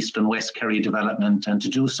North and East and West Kerry Development. And to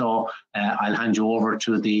do so, I'll hand you over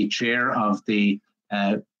to the chair of the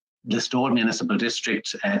Listowel Municipal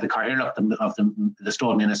District, the Cathaoirleach of the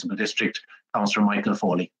Listowel Municipal District, Councillor Michael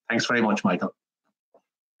Foley. Thanks very much, Michael.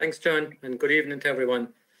 Thanks, John, and good evening to everyone.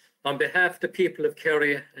 On behalf of the people of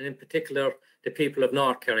Kerry, and in particular the people of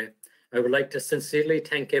North Kerry, I would like to sincerely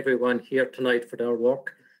thank everyone here tonight for their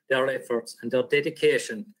work, their efforts and their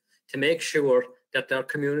dedication to make sure that their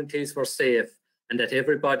communities were safe and that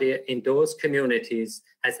everybody in those communities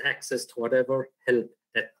has access to whatever help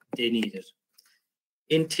that they needed.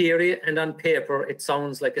 In theory and on paper, it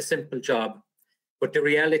sounds like a simple job, but the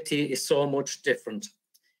reality is so much different.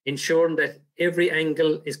 Ensuring that every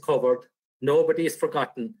angle is covered, nobody is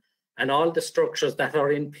forgotten, and all the structures that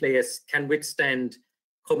are in place can withstand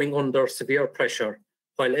coming under severe pressure,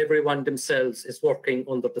 while everyone themselves is working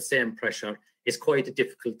under the same pressure, is quite a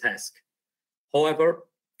difficult task. However,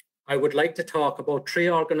 I would like to talk about 3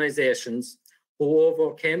 organisations who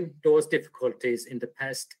overcame those difficulties in the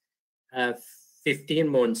past 15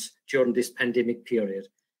 months during this pandemic period.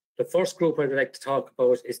 The first group I'd like to talk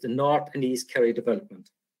about is the North and East Kerry Development.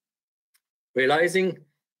 Realising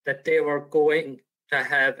that they were going to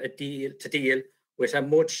have to deal with a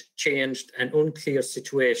much changed and unclear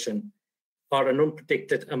situation for an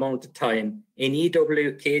unpredicted amount of time,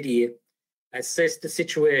 NEWKD assessed the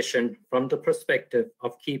situation from the perspective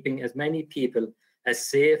of keeping as many people as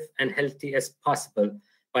safe and healthy as possible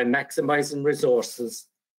by maximising resources,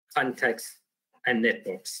 contacts and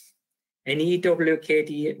networks.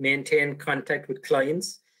 NEWKD maintained contact with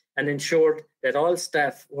clients and ensured that all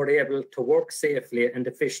staff were able to work safely and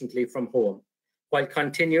efficiently from home, while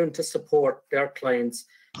continuing to support their clients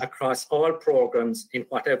across all programs in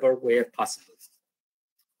whatever way possible.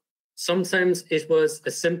 Sometimes it was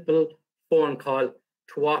a simple phone call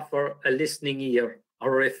to offer a listening ear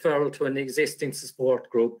or a referral to an existing support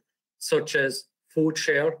group, such as Food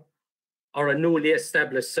Share, or a newly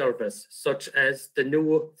established service, such as the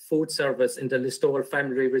new food service in the Listowel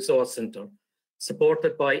Family Resource Centre,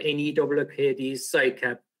 supported by NEWKD's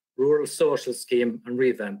SICAP, Rural Social Scheme and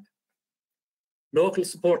Revamp. Local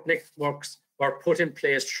support networks were put in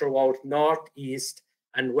place throughout North, East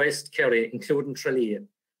and West Kerry, including Tralee,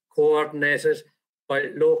 coordinated by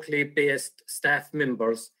locally based staff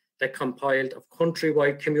members that compiled of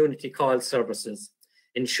countrywide community call services,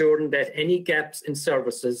 ensuring that any gaps in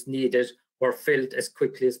services needed were filled as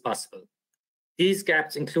quickly as possible. These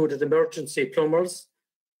gaps included emergency plumbers,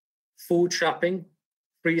 food shopping,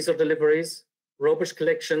 freezer deliveries, rubbish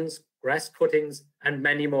collections, grass cuttings, and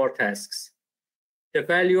many more tasks. The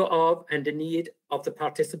value of and the need of the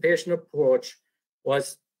participation approach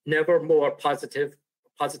was never more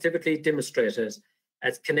positively demonstrated,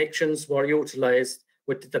 as connections were utilised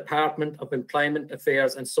with the Department of Employment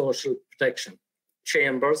Affairs and Social Protection,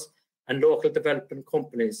 chambers and local development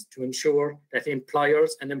companies to ensure that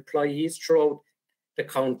employers and employees throughout the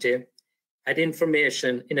county had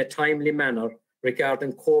information in a timely manner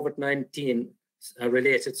regarding COVID-19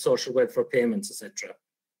 related social welfare payments, etc.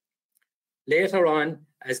 Later on,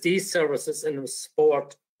 as these services and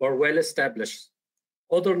support were well established,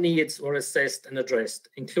 other needs were assessed and addressed,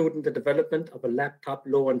 including the development of a laptop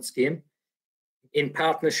loan scheme in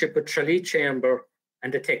partnership with Tralee Chamber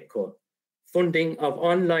and the TechCo, funding of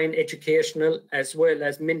online educational as well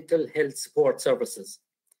as mental health support services.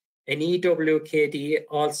 NEWKD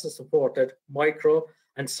also supported micro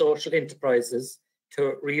and social enterprises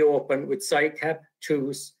to reopen with SICAP,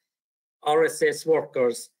 TOOS, RSS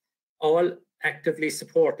workers, all actively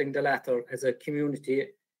supporting the latter as a community,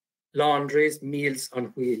 laundries, meals on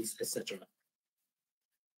wheels, etc.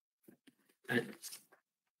 And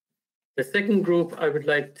the second group I would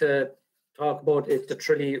like to talk about is the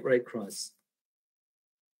Tralee Red Cross.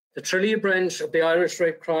 The Tralee branch of the Irish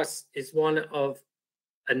Red Cross is one of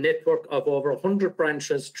a network of over 100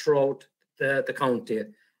 branches throughout the county,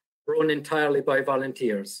 run entirely by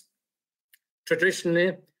volunteers.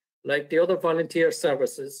 Traditionally, like the other volunteer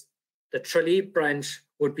services, the Tralee branch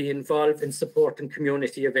would be involved in supporting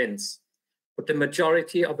community events, but the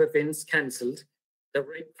majority of events cancelled, the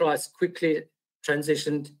Red Cross quickly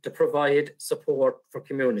transitioned to provide support for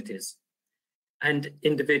communities and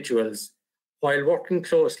individuals while working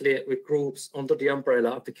closely with groups under the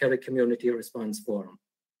umbrella of the Kerry Community Response Forum.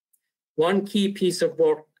 One key piece of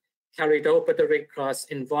work carried out by the Red Cross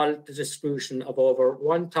involved the distribution of over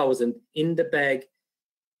 1,000 in-the-bag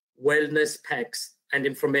wellness packs and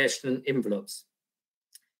information envelopes.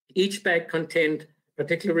 Each bag contained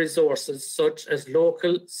particular resources such as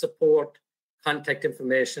local support, contact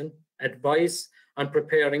information, advice on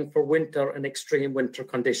preparing for winter and extreme winter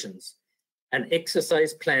conditions, and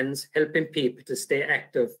exercise plans helping people to stay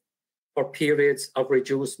active for periods of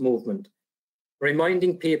reduced movement,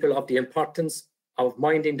 reminding people of the importance of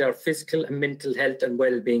minding their physical and mental health and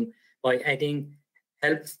well-being by adding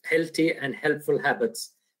healthy and helpful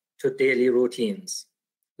habits to daily routines.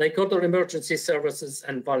 Like other emergency services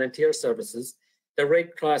and volunteer services, the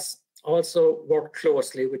Red Cross also work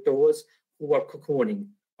closely with those who are cocooning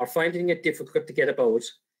or finding it difficult to get about,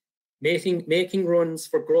 making runs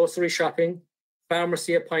for grocery shopping,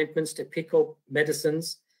 pharmacy appointments to pick up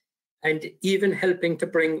medicines, and even helping to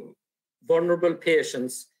bring vulnerable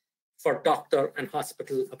patients for doctor and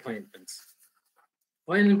hospital appointments.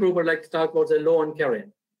 Final group I'd like to talk about is Alone Kerry.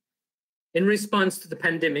 In response to the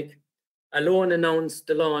pandemic, Alone announced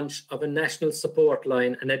the launch of a national support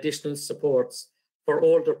line and additional supports for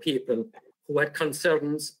older people who had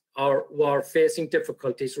concerns or were facing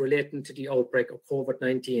difficulties relating to the outbreak of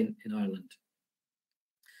COVID-19 in Ireland.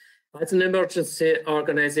 As an emergency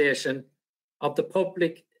organisation of the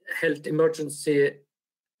Public Health Emergency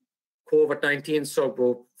COVID-19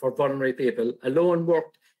 subgroup for vulnerable people, Alone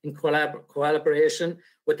worked in collaboration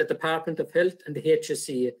with the Department of Health and the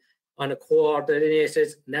HSE on a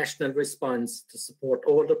coordinated national response to support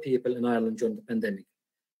older people in Ireland during the pandemic.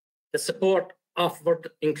 The support offered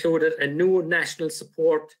included a new national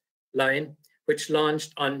support line, which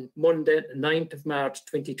launched on Monday, 9th of March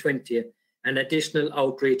 2020, and additional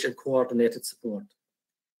outreach and coordinated support.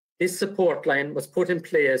 This support line was put in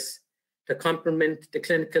place to complement the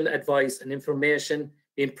clinical advice and information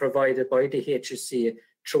being provided by the HSE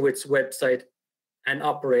through its website and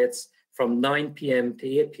operates from 9 p.m. to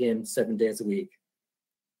 8 p.m. 7 days a week.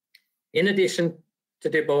 In addition to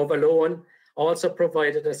the above, Alone also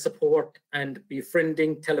provided a support and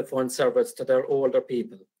befriending telephone service to their older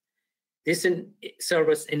people. This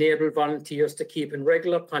service enabled volunteers to keep in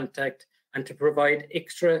regular contact and to provide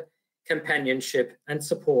extra companionship and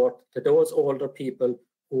support to those older people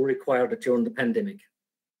who required it during the pandemic.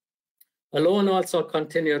 Alone also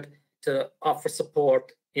continued to offer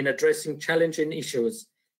support in addressing challenging issues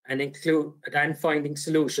and finding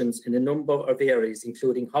solutions in a number of areas,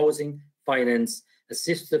 including housing, finance,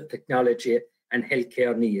 assistive technology, and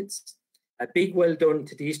healthcare needs. A big well done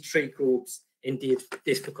to these three groups in these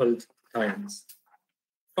difficult times.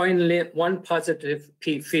 Finally, one positive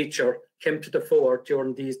feature came to the fore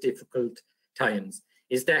during these difficult times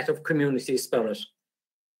is that of community spirit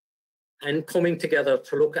and coming together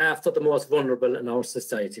to look after the most vulnerable in our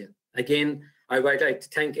society. Again, I would like to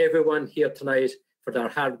thank everyone here tonight for their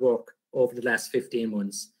hard work over the last 15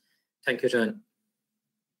 months. Thank you, John.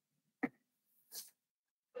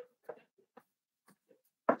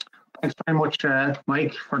 Thanks very much,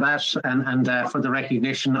 Mike, for that and for the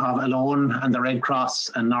recognition of Alone and the Red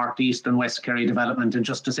Cross and North East and West Kerry Development. And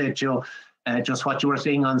just to say to you, just what you were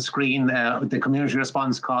seeing on screen, the community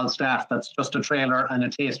response call staff, that's just a trailer and a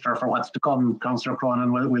taster for what's to come. Councillor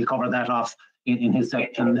Cronin will cover that off in his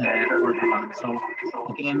section. So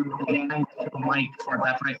again, thanks to Mike for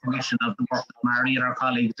that recognition of the work that Mary and our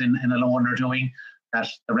colleagues in Alone are doing, that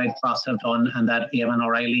the Red Cross have done, and that Eamon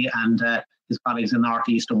O'Reilly and his colleagues in North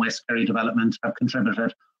East and West Kerry Development have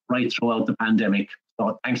contributed right throughout the pandemic.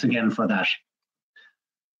 So thanks again for that.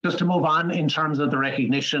 Just to move on in terms of the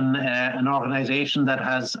recognition, an organisation that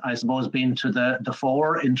has, I suppose, been to the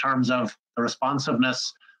fore in terms of the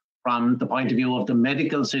responsiveness from the point of view of the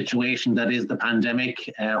medical situation that is the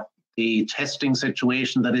pandemic, the testing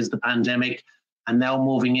situation that is the pandemic, and now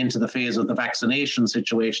moving into the phase of the vaccination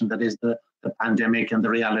situation that is the pandemic and the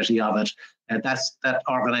reality of it. That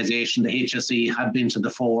organisation, the HSE, have been to the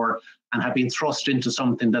fore and have been thrust into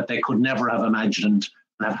something that they could never have imagined,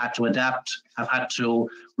 and have had to adapt, have had to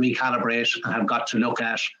recalibrate, and have got to look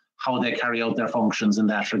at how they carry out their functions in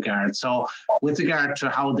that regard. So with regard to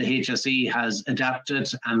how the HSE has adapted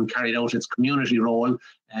and carried out its community role,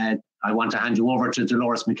 I want to hand you over to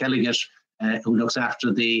Dolores McElligott, who looks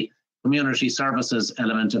after the community services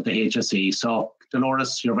element of the HSE. So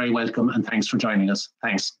Dolores, you're very welcome and thanks for joining us.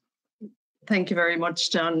 Thanks. Thank you very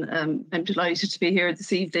much, John. I'm delighted to be here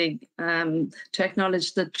this evening to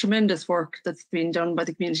acknowledge the tremendous work that's been done by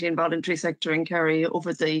the community and voluntary sector in Kerry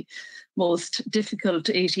over the most difficult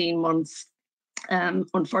 18 months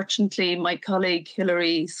Unfortunately, my colleague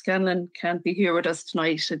Hilary Scanlon can't be here with us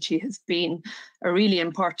tonight, and she has been a really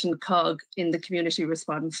important cog in the Community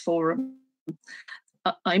Response Forum.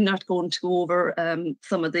 I'm not going to go over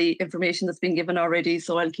some of the information that's been given already,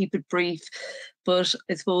 so I'll keep it brief. But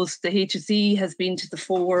I suppose the HSE has been to the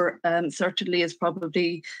fore, certainly is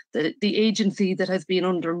probably the agency that has been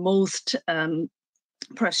under most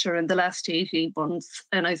pressure in the last 18 months.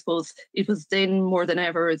 And I suppose it was then more than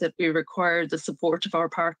ever that we required the support of our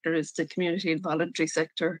partners, the community and voluntary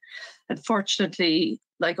sector. And fortunately,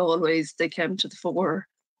 like always, they came to the fore.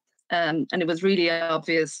 And it was really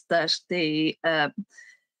obvious that they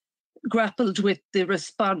grappled with the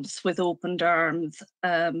response with opened arms.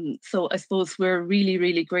 So I suppose we're really,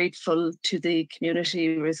 really grateful to the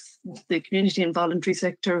community and voluntary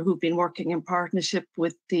sector who've been working in partnership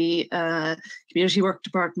with the Community Work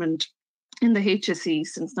Department in the HSE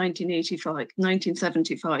since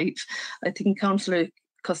 1975. I think Councillor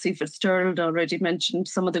Cossie Fitzgerald already mentioned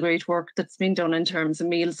some of the great work that's been done in terms of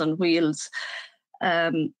Meals on Wheels.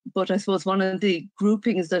 But I suppose one of the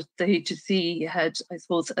groupings that the HSE had, I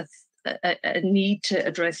suppose, a need to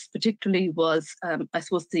address particularly was, I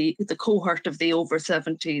suppose, the cohort of the over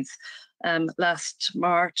 70s. Last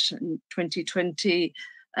March in 2020,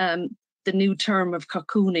 the new term of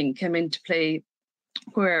cocooning came into play,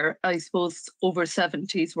 where I suppose over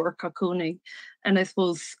 70s were cocooning. And I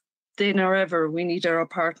suppose then or ever, we need our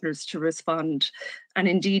partners to respond. And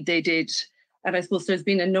indeed they did. And I suppose there's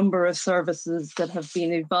been a number of services that have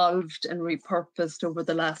been evolved and repurposed over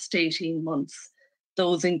the last 18 months.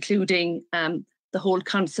 Those including the whole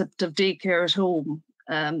concept of daycare at home.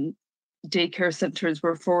 Daycare centres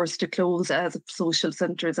were forced to close as social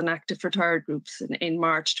centres and active retired groups in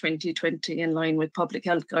March 2020 in line with public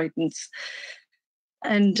health guidance.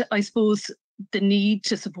 And I suppose the need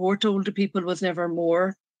to support older people was never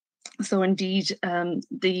more. So indeed,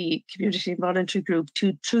 the community and voluntary group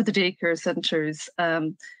through the daycare centres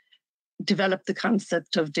developed the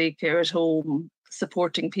concept of daycare at home,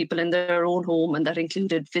 supporting people in their own home, and that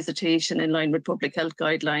included visitation in line with public health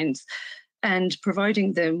guidelines and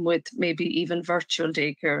providing them with maybe even virtual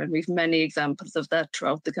daycare. And we've many examples of that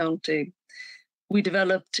throughout the county. We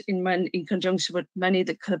developed in conjunction with many of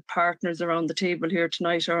the partners around the table here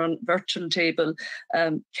tonight or on virtual table,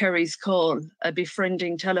 Kerry's Call, a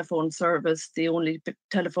befriending telephone service, the only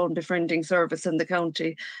telephone befriending service in the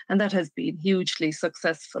county, and that has been hugely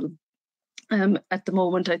successful. At the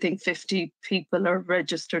moment, I think 50 people are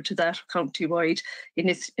registered to that county-wide.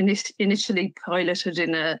 Initially piloted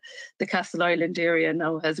in the Castle Island area,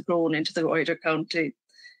 now has grown into the wider county.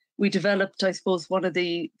 We developed, I suppose, one of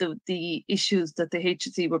the issues that the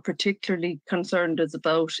HSE were particularly concerned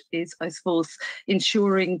about is, I suppose,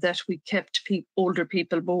 ensuring that we kept older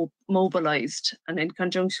people mobilised, and in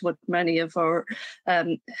conjunction with many of our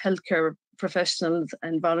healthcare professionals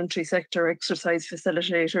and voluntary sector exercise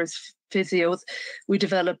facilitators, physios, we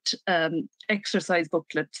developed exercise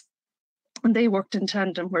booklets. And they worked in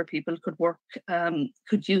tandem where people could work,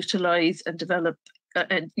 could utilise and develop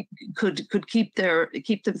and could keep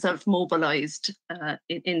themselves mobilised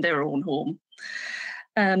in their own home.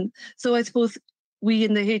 So I suppose we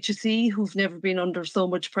in the HSE, who've never been under so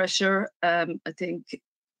much pressure, I think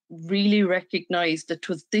really recognised that it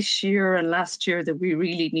was this year and last year that we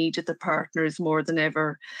really needed the partners more than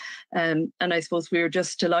ever. And I suppose we're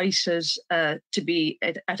just delighted to be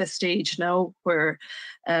at a stage now where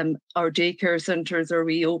our daycare centres are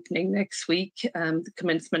reopening next week, the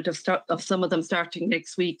commencement of some of them starting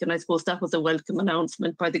next week. And I suppose that was a welcome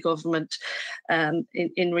announcement by the government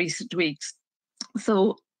in recent weeks.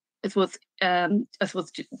 So I suppose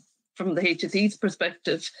from the HSE's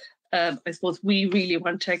perspective, I suppose we really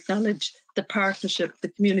want to acknowledge the partnership, the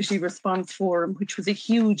Community Response Forum, which was a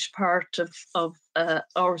huge part of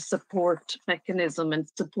our support mechanism and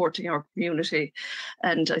supporting our community.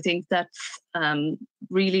 And I think that's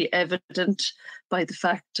really evident by the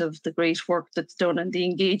fact of the great work that's done and the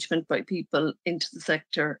engagement by people into the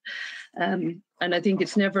sector. And I think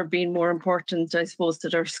it's never been more important, I suppose,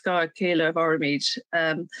 that our Ska Céile of Armid.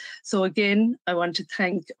 So again, I want to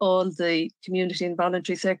thank all the community and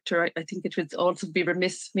voluntary sector. I think it would also be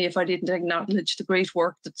remiss of me if I didn't acknowledge the great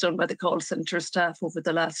work that's done by the call centre staff over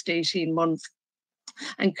the last 18 months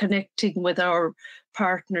and connecting with our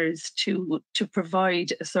partners to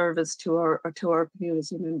provide a service to our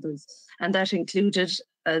community members. And that included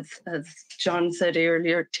as John said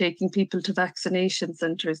earlier, taking people to vaccination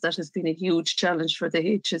centres, that has been a huge challenge for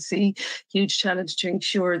the HSE, huge challenge to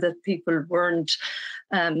ensure that people weren't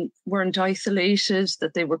isolated,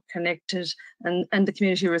 that they were connected, and the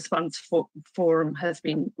Community Response Forum has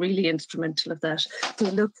been really instrumental of that. So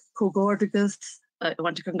look, Cógordagus, I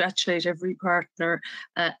want to congratulate every partner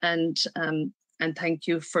and thank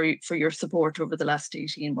you for your support over the last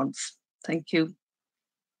 18 months. Thank you.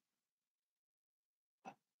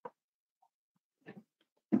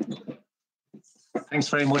 Thanks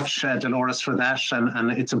very much, Dolores, for that.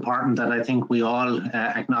 And it's important that I think we all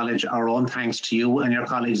acknowledge our own thanks to you and your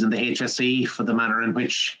colleagues in the HSE for the manner in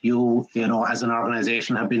which you know, as an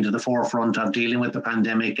organisation have been to the forefront of dealing with the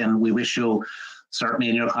pandemic. And we wish you, certainly,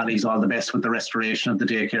 and your colleagues, all the best with the restoration of the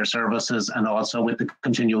daycare services and also with the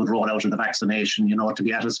continued rollout of the vaccination, you know, to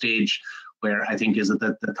be at a stage where I think is it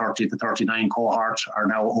that the 30 to 39 cohort are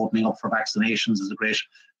now opening up for vaccinations is a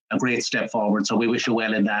great step forward. So we wish you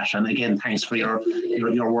well in that. And again, thanks for your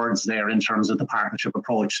words there in terms of the partnership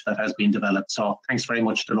approach that has been developed. So thanks very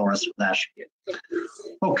much, Dolores, for that.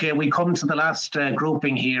 Okay, we come to the last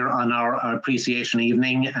grouping here on our appreciation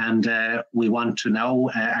evening, and we want to now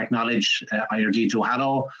acknowledge IRD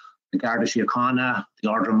Duhallow, the Garda Síochána, the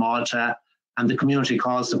Order of Malta, and the Community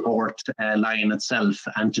Cause Support line itself.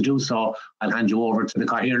 And to do so, I'll hand you over to the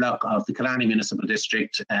Cathaoirleach of the Killarney Municipal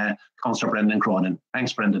District, Councillor Brendan Cronin.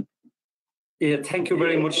 Thanks, Brendan. Yeah, thank you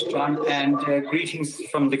very much, John, and greetings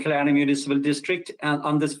from the Killarney Municipal District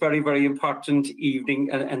on this very, very important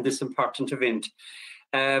evening and this important event.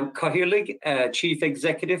 Cathaoirleach, Chief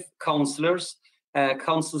Executive, Councillors,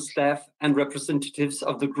 Council staff and representatives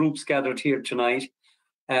of the groups gathered here tonight,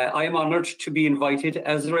 I am honoured to be invited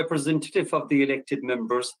as a representative of the elected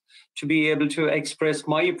members to be able to express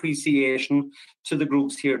my appreciation to the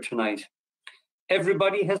groups here tonight.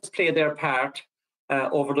 Everybody has played their part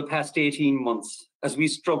over the past 18 months as we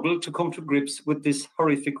struggle to come to grips with this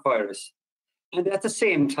horrific virus. And at the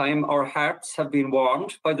same time, our hearts have been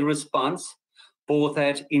warmed by the response, both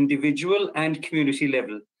at individual and community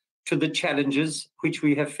level, to the challenges which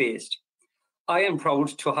we have faced. I am proud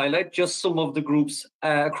to highlight just some of the groups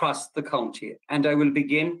across the county, and I will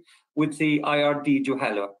begin with the IRD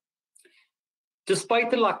Duhallow.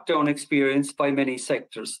 Despite the lockdown experienced by many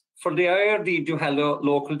sectors, for the IRD Duhallow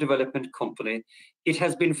Local Development Company, it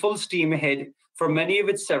has been full steam ahead for many of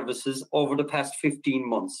its services over the past 15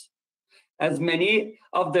 months. As many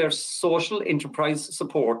of their social enterprise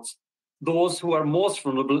supports those who are most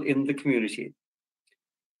vulnerable in the community.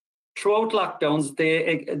 Throughout lockdowns,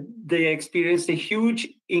 they experienced a huge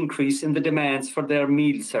increase in the demands for their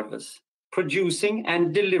meal service, producing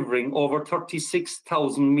and delivering over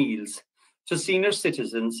 36,000 meals to senior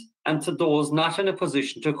citizens and to those not in a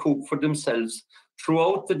position to cook for themselves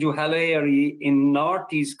throughout the Duhallow area in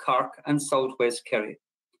North East Cork and South West Kerry.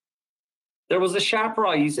 There was a sharp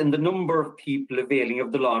rise in the number of people availing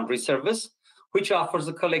of the laundry service, which offers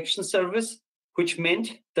a collection service, which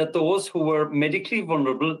meant that those who were medically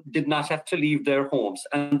vulnerable did not have to leave their homes,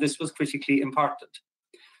 and this was critically important.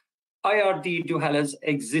 IRD Duhallow's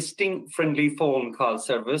existing friendly phone call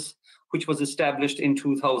service, which was established in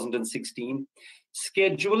 2016,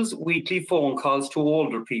 schedules weekly phone calls to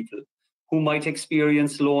older people who might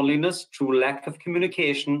experience loneliness through lack of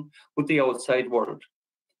communication with the outside world.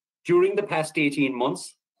 During the past 18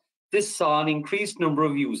 months, this saw an increased number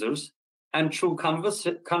of users, and through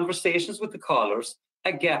conversations with the callers,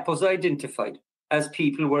 a gap was identified as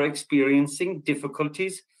people were experiencing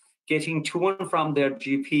difficulties getting to and from their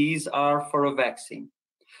GPs or for a vaccine.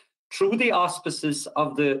 Through the auspices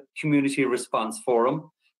of the Community Response Forum,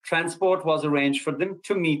 transport was arranged for them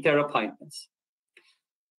to meet their appointments.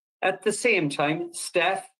 At the same time,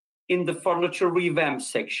 staff in the furniture revamp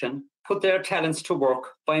section put their talents to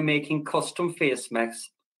work by making custom face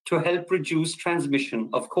masks to help reduce transmission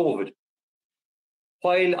of COVID.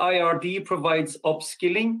 While IRD provides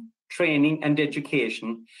upskilling, training and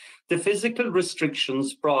education, the physical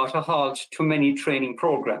restrictions brought a halt to many training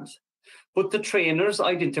programs, but the trainers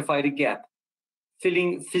identified a gap,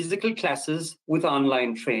 filling physical classes with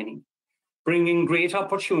online training, bringing great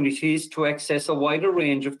opportunities to access a wider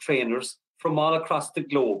range of trainers from all across the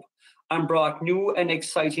globe, and brought new and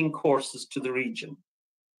exciting courses to the region.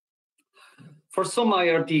 For some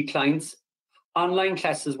IRD clients, online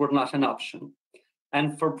classes were not an option.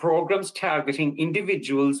 And for programs targeting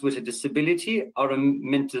individuals with a disability or a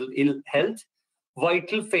mental ill health,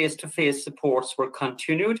 vital face-to-face supports were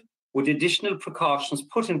continued with additional precautions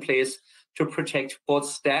put in place to protect both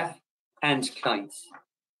staff and clients.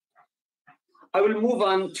 I will move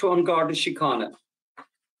on to An Garda Síochána.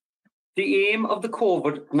 The aim of the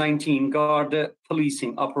COVID-19 Garda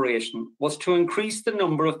policing operation was to increase the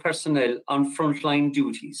number of personnel on frontline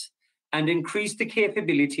duties and increase the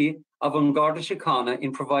capability of An Garda Síochána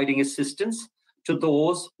in providing assistance to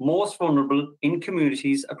those most vulnerable in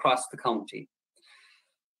communities across the county.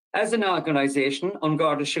 As an organisation, An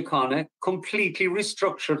Garda Síochána completely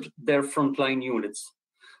restructured their frontline units,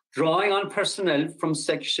 drawing on personnel from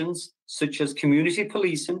sections such as community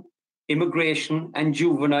policing, immigration and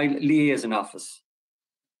juvenile liaison office.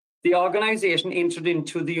 The organisation entered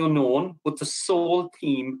into the unknown with the sole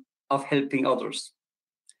theme of helping others.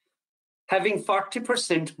 Having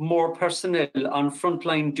 40% more personnel on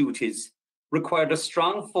frontline duties required a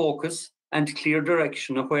strong focus and clear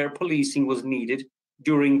direction of where policing was needed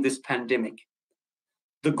during this pandemic.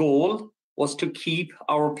 The goal was to keep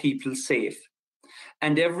our people safe,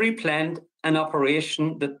 and every plan and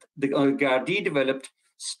operation that the Gardaí developed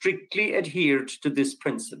strictly adhered to this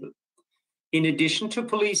principle. In addition to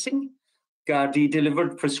policing, Gardaí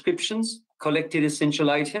delivered prescriptions, collected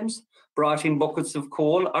essential items, brought in buckets of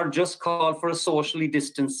coal, or just called for a socially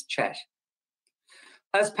distanced chat.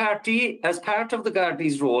 As part of the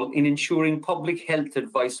Gardaí's role in ensuring public health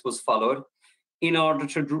advice was followed in order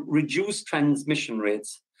to reduce transmission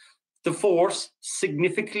rates, the force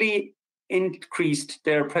significantly increased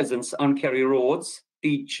their presence on Kerry roads,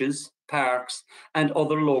 beaches, parks, and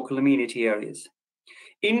other local amenity areas.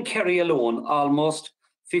 In Kerry alone, almost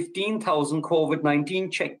 15,000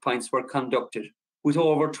 COVID-19 checkpoints were conducted, with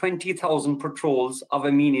over 20,000 patrols of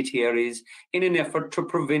amenity areas in an effort to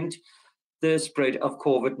prevent the spread of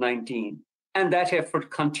COVID-19. And that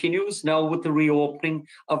effort continues now with the reopening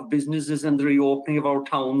of businesses and the reopening of our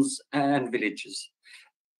towns and villages.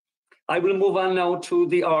 I will move on now to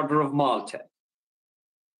the Order of Malta.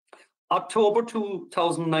 October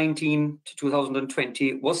 2019 to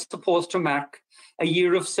 2020 was supposed to mark a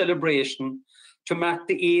year of celebration to mark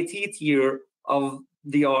the 80th year of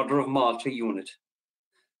the Order of Malta unit.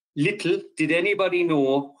 Little did anybody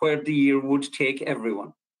know where the year would take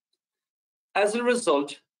everyone. As a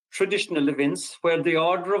result, traditional events where the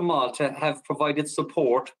Order of Malta have provided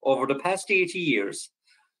support over the past 80 years,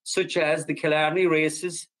 such as the Killarney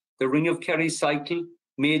races, the Ring of Kerry cycle,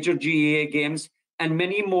 major GAA games, and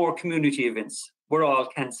many more community events, were all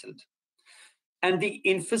cancelled. And the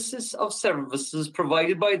emphasis of services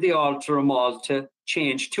provided by the Order of Malta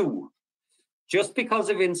changed too. Just because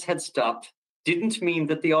events had stopped didn't mean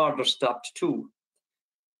that the Order stopped too.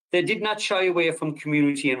 They did not shy away from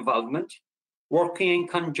community involvement, working in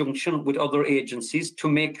conjunction with other agencies to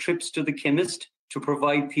make trips to the chemist to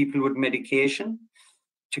provide people with medication,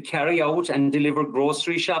 to carry out and deliver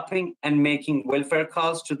grocery shopping, and making welfare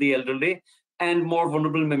calls to the elderly and more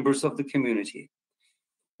vulnerable members of the community.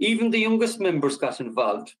 Even the youngest members got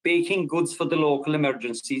involved, baking goods for the local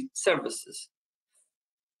emergency services.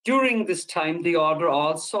 During this time, the Order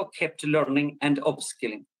also kept learning and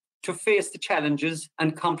upskilling to face the challenges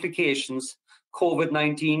and complications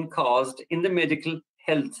COVID-19 caused in the medical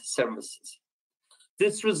health services.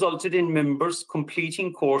 This resulted in members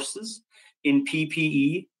completing courses in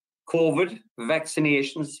PPE, COVID,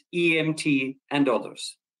 vaccinations, EMT, and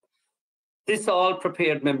others. This all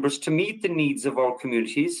prepared members to meet the needs of our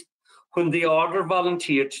communities when the Order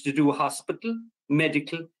volunteered to do hospital,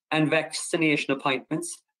 medical, and vaccination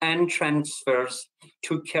appointments and transfers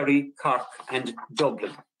to Kerry, Cork, and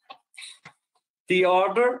Dublin. The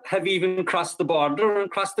Order have even crossed the border and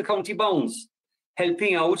crossed the county bounds,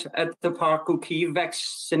 helping out at the Park O'Keefe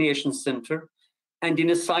Vaccination Centre, and in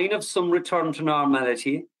a sign of some return to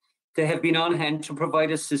normality, they have been on hand to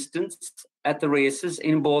provide assistance at the races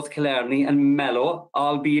in both Killarney and Mallow,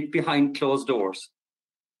 albeit behind closed doors.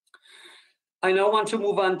 I now want to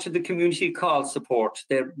move on to the community call support.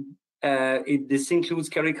 This includes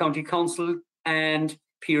Kerry County Council and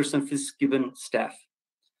Pearson Fitzgibbon staff.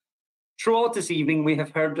 Throughout this evening, we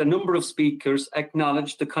have heard a number of speakers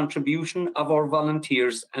acknowledge the contribution of our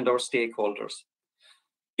volunteers and our stakeholders.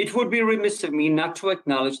 It would be remiss of me not to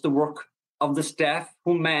acknowledge the work of the staff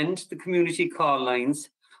who manned the community call lines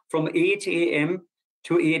from 8 a.m.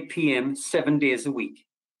 to 8 p.m. 7 days a week.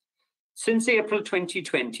 Since April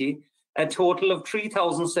 2020, a total of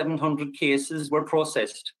 3,700 cases were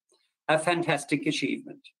processed, a fantastic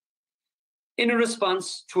achievement. In a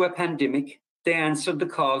response to a pandemic, they answered the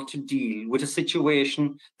call to deal with a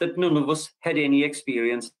situation that none of us had any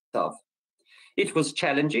experience of. It was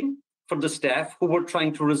challenging for the staff who were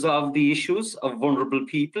trying to resolve the issues of vulnerable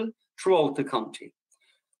people throughout the county,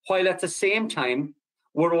 while at the same time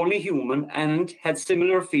were only human and had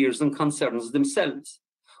similar fears and concerns themselves,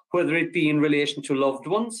 whether it be in relation to loved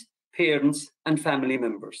ones, parents, and family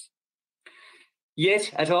members.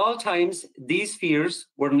 Yet at all times, these fears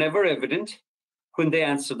were never evident when they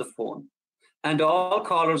answered the phone, and all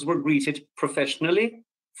callers were greeted professionally,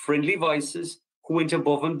 friendly voices who went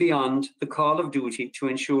above and beyond the call of duty to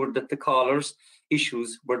ensure that the callers'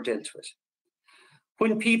 issues were dealt with.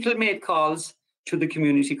 When people made calls to the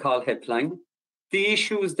community call helpline, the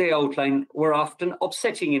issues they outlined were often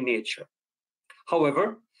upsetting in nature.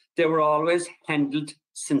 However, they were always handled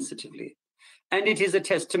sensitively. And it is a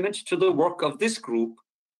testament to the work of this group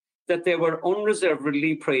that they were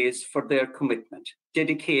unreservedly praised for their commitment,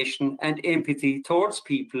 dedication, and empathy towards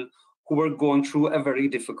people who were going through a very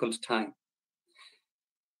difficult time.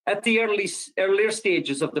 At the earlier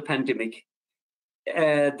stages of the pandemic,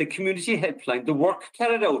 the community helpline, the work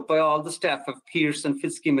carried out by all the staff of Pearse and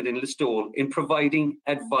Fitzgibbon in Listowel in providing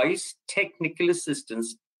advice, technical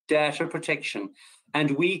assistance, data protection,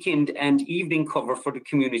 and weekend and evening cover for the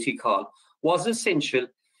community call was essential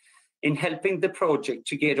in helping the project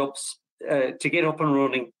to get up and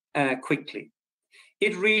running quickly.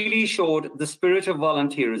 It really showed the spirit of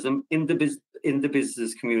volunteerism in the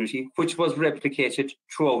business community, which was replicated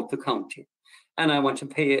throughout the county. And I want to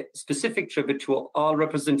pay a specific tribute to all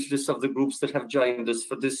representatives of the groups that have joined us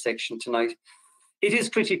for this section tonight. It is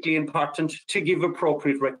critically important to give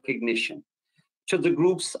appropriate recognition to the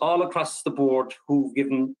groups all across the board who've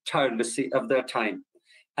given tirelessly of their time.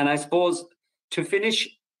 And I suppose to finish,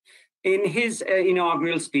 in his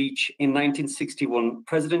inaugural speech in 1961,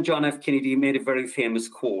 President John F. Kennedy made a very famous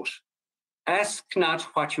quote: "Ask not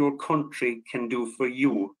what your country can do for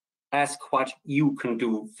you, ask what you can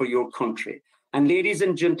do for your country." And ladies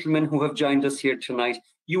and gentlemen who have joined us here tonight,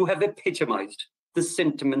 you have epitomized the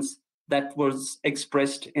sentiments that was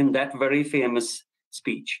expressed in that very famous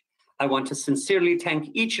speech. I want to sincerely thank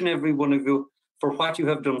each and every one of you for what you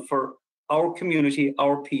have done for our community,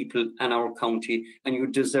 our people, and our county, and you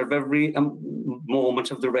deserve every moment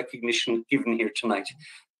of the recognition given here tonight.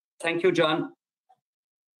 Thank you, John.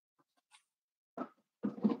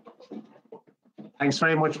 Thanks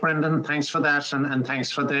very much, Brendan. Thanks for that, and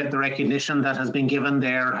thanks for the recognition that has been given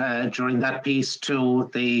there during that piece to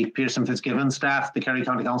the Pearse and Fitzgibbon staff, the Kerry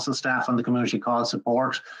County Council staff, and the community call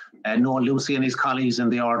support. Noel Lucy and his colleagues in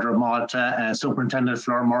the Order of Malta, Superintendent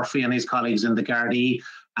Fleur Murphy and his colleagues in the Gardaí,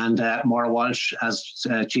 and Maura Walsh as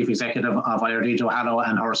Chief Executive of IRD Johanno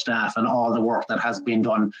and her staff, and all the work that has been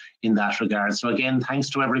done in that regard. So again,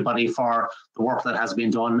 thanks to everybody for the work that has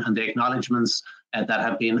been done and the acknowledgements that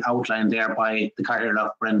have been outlined there by the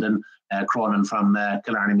Cathaoirleach Brendan Cronin from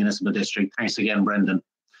Killarney Municipal District. Thanks again, Brendan.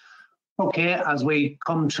 Okay, as we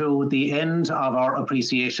come to the end of our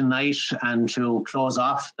appreciation night and to close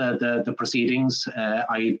off the proceedings,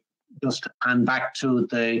 I just hand back to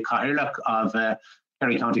the Cathaoirleach of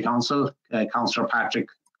Kerry County Council, Councillor Patrick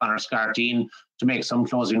Conner-Scarteen, to make some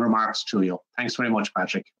closing remarks to you. Thanks very much,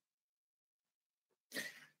 Patrick.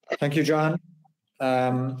 Thank you, John.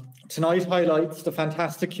 Tonight highlights the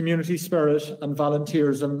fantastic community spirit and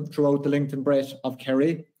volunteerism throughout the length and breadth of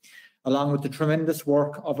Kerry, along with the tremendous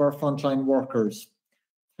work of our frontline workers.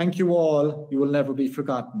 Thank you all, you will never be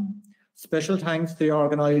forgotten. Special thanks to the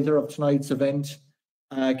organiser of tonight's event,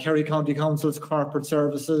 Kerry County Council's Corporate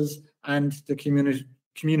Services and the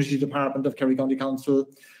Community Department of Kerry County Council,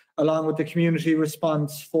 along with the Community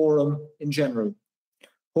Response Forum in general.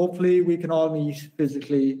 Hopefully we can all meet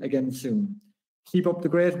physically again soon. Keep up the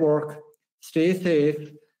great work, stay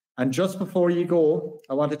safe, and just before you go,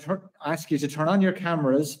 I want to ask you to turn on your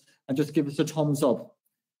cameras and just give us a thumbs up.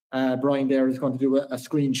 Brian there is going to do a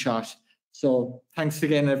screenshot. So thanks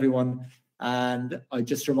again, everyone. And I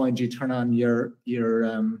just remind you, turn on your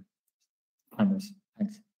cameras.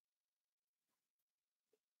 Thanks.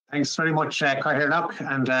 Thanks very much, Cathaoirleach.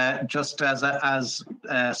 And just as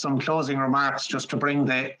some closing remarks, just to bring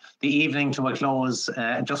the evening to a close,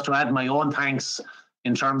 just to add my own thanks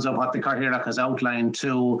in terms of what the Cathaoirleach has outlined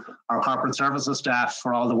to our corporate services staff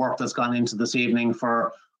for all the work that's gone into this evening.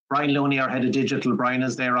 For Brian Looney, our head of digital, Brian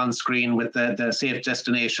is there on screen with the Safe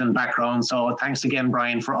Destination background. So thanks again,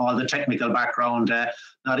 Brian, for all the technical background.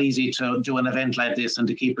 Not easy to do an event like this and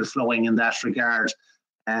to keep it flowing in that regard.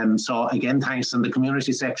 So again, thanks in the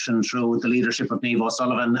community section through the leadership of Niamh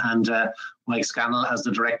O'Sullivan and Mike Scannell as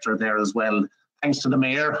the director there as well. Thanks to the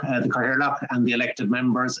Mayor, the Cathaoirleach and the elected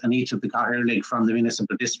members and each of the Cathaoirleach from the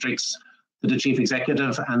municipal districts, to the Chief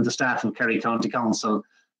Executive and the staff of Kerry County Council.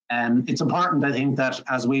 It's important, I think, that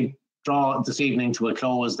as we draw this evening to a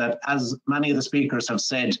close, that as many of the speakers have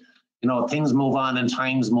said, you know, things move on and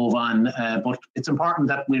times move on, but it's important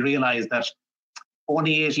that we realise that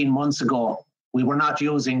only 18 months ago, we were not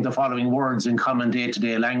using the following words in common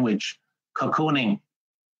day-to-day language: cocooning,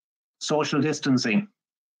 social distancing,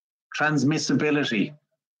 transmissibility,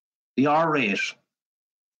 the R rate,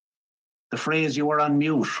 the phrase "you were on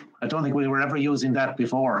mute." I don't think we were ever using that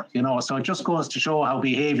before, you know, so it just goes to show how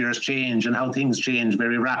behaviours change and how things change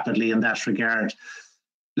very rapidly in that regard.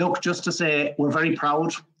 Look, just to say, we're very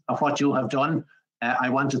proud of what you have done. I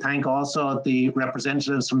want to thank also the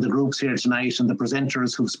representatives from the groups here tonight and the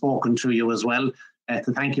presenters who've spoken to you as well,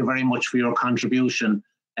 to thank you very much for your contribution.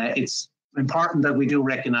 It's important that we do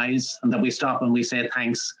recognise and that we stop and we say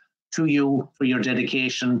thanks to you for your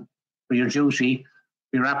dedication, for your duty,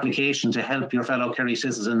 for your application to help your fellow Kerry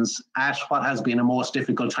citizens at what has been a most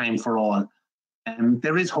difficult time for all.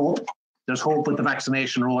 There is hope. There's hope with the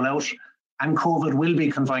vaccination rollout, and COVID will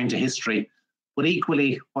be confined to history. But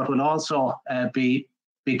equally, what will also be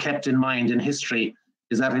kept in mind in history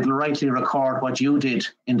is that it will rightly record what you did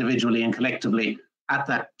individually and collectively at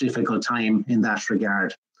that difficult time in that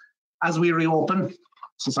regard. As we reopen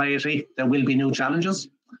society, there will be new challenges.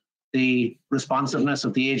 The responsiveness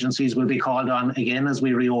of the agencies will be called on again as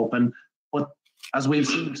we reopen. But as we've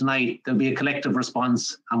seen tonight, there'll be a collective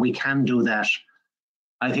response, and we can do that.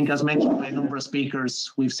 I think, as mentioned by a number of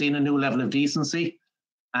speakers, we've seen a new level of decency,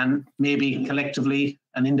 and maybe collectively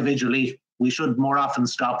and individually, we should more often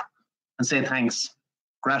stop and say thanks.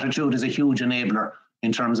 Gratitude is a huge enabler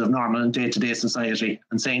in terms of normal and day-to-day society,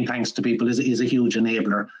 and saying thanks to people is a huge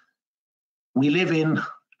enabler. We live in,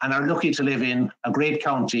 and are lucky to live in, a great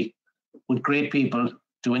county with great people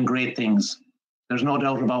doing great things. There's no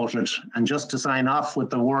doubt about it. And just to sign off with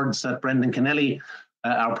the words that Brendan Kennelly,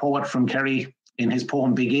 our poet from Kerry, in his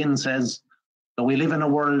poem Begin, says, "Though we live in a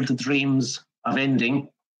world that dreams of ending,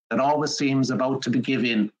 that always seems about to be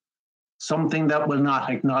given, something that will not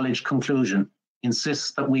acknowledge conclusion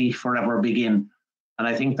insists that we forever begin." And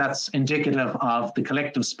I think that's indicative of the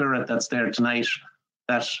collective spirit that's there tonight,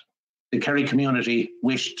 that the Kerry community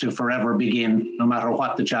wish to forever begin, no matter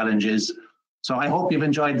what the challenge is. So I hope you've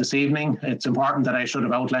enjoyed this evening. It's important that I should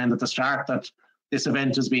have outlined at the start that this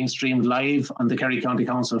event is being streamed live on the Kerry County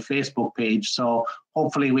Council Facebook page. So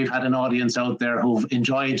hopefully we've had an audience out there who've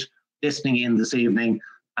enjoyed listening in this evening.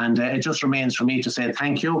 And it just remains for me to say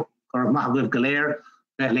thank you. Cormac Galer,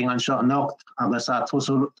 Betling on Shotnocht, agus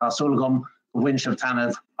Sulgum, Winship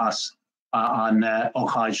Tanav, us on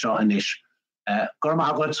Okhaj Shotanish.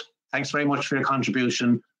 Cormac, thanks very much for your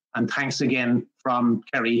contribution. And thanks again from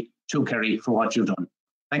Kerry to Kerry for what you've done.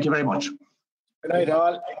 Thank you very much. Good night,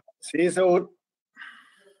 all. See you soon.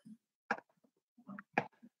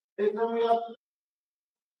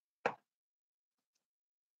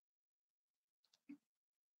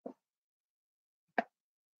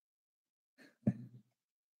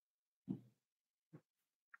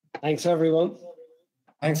 Thanks, everyone.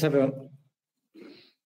 Thanks, everyone.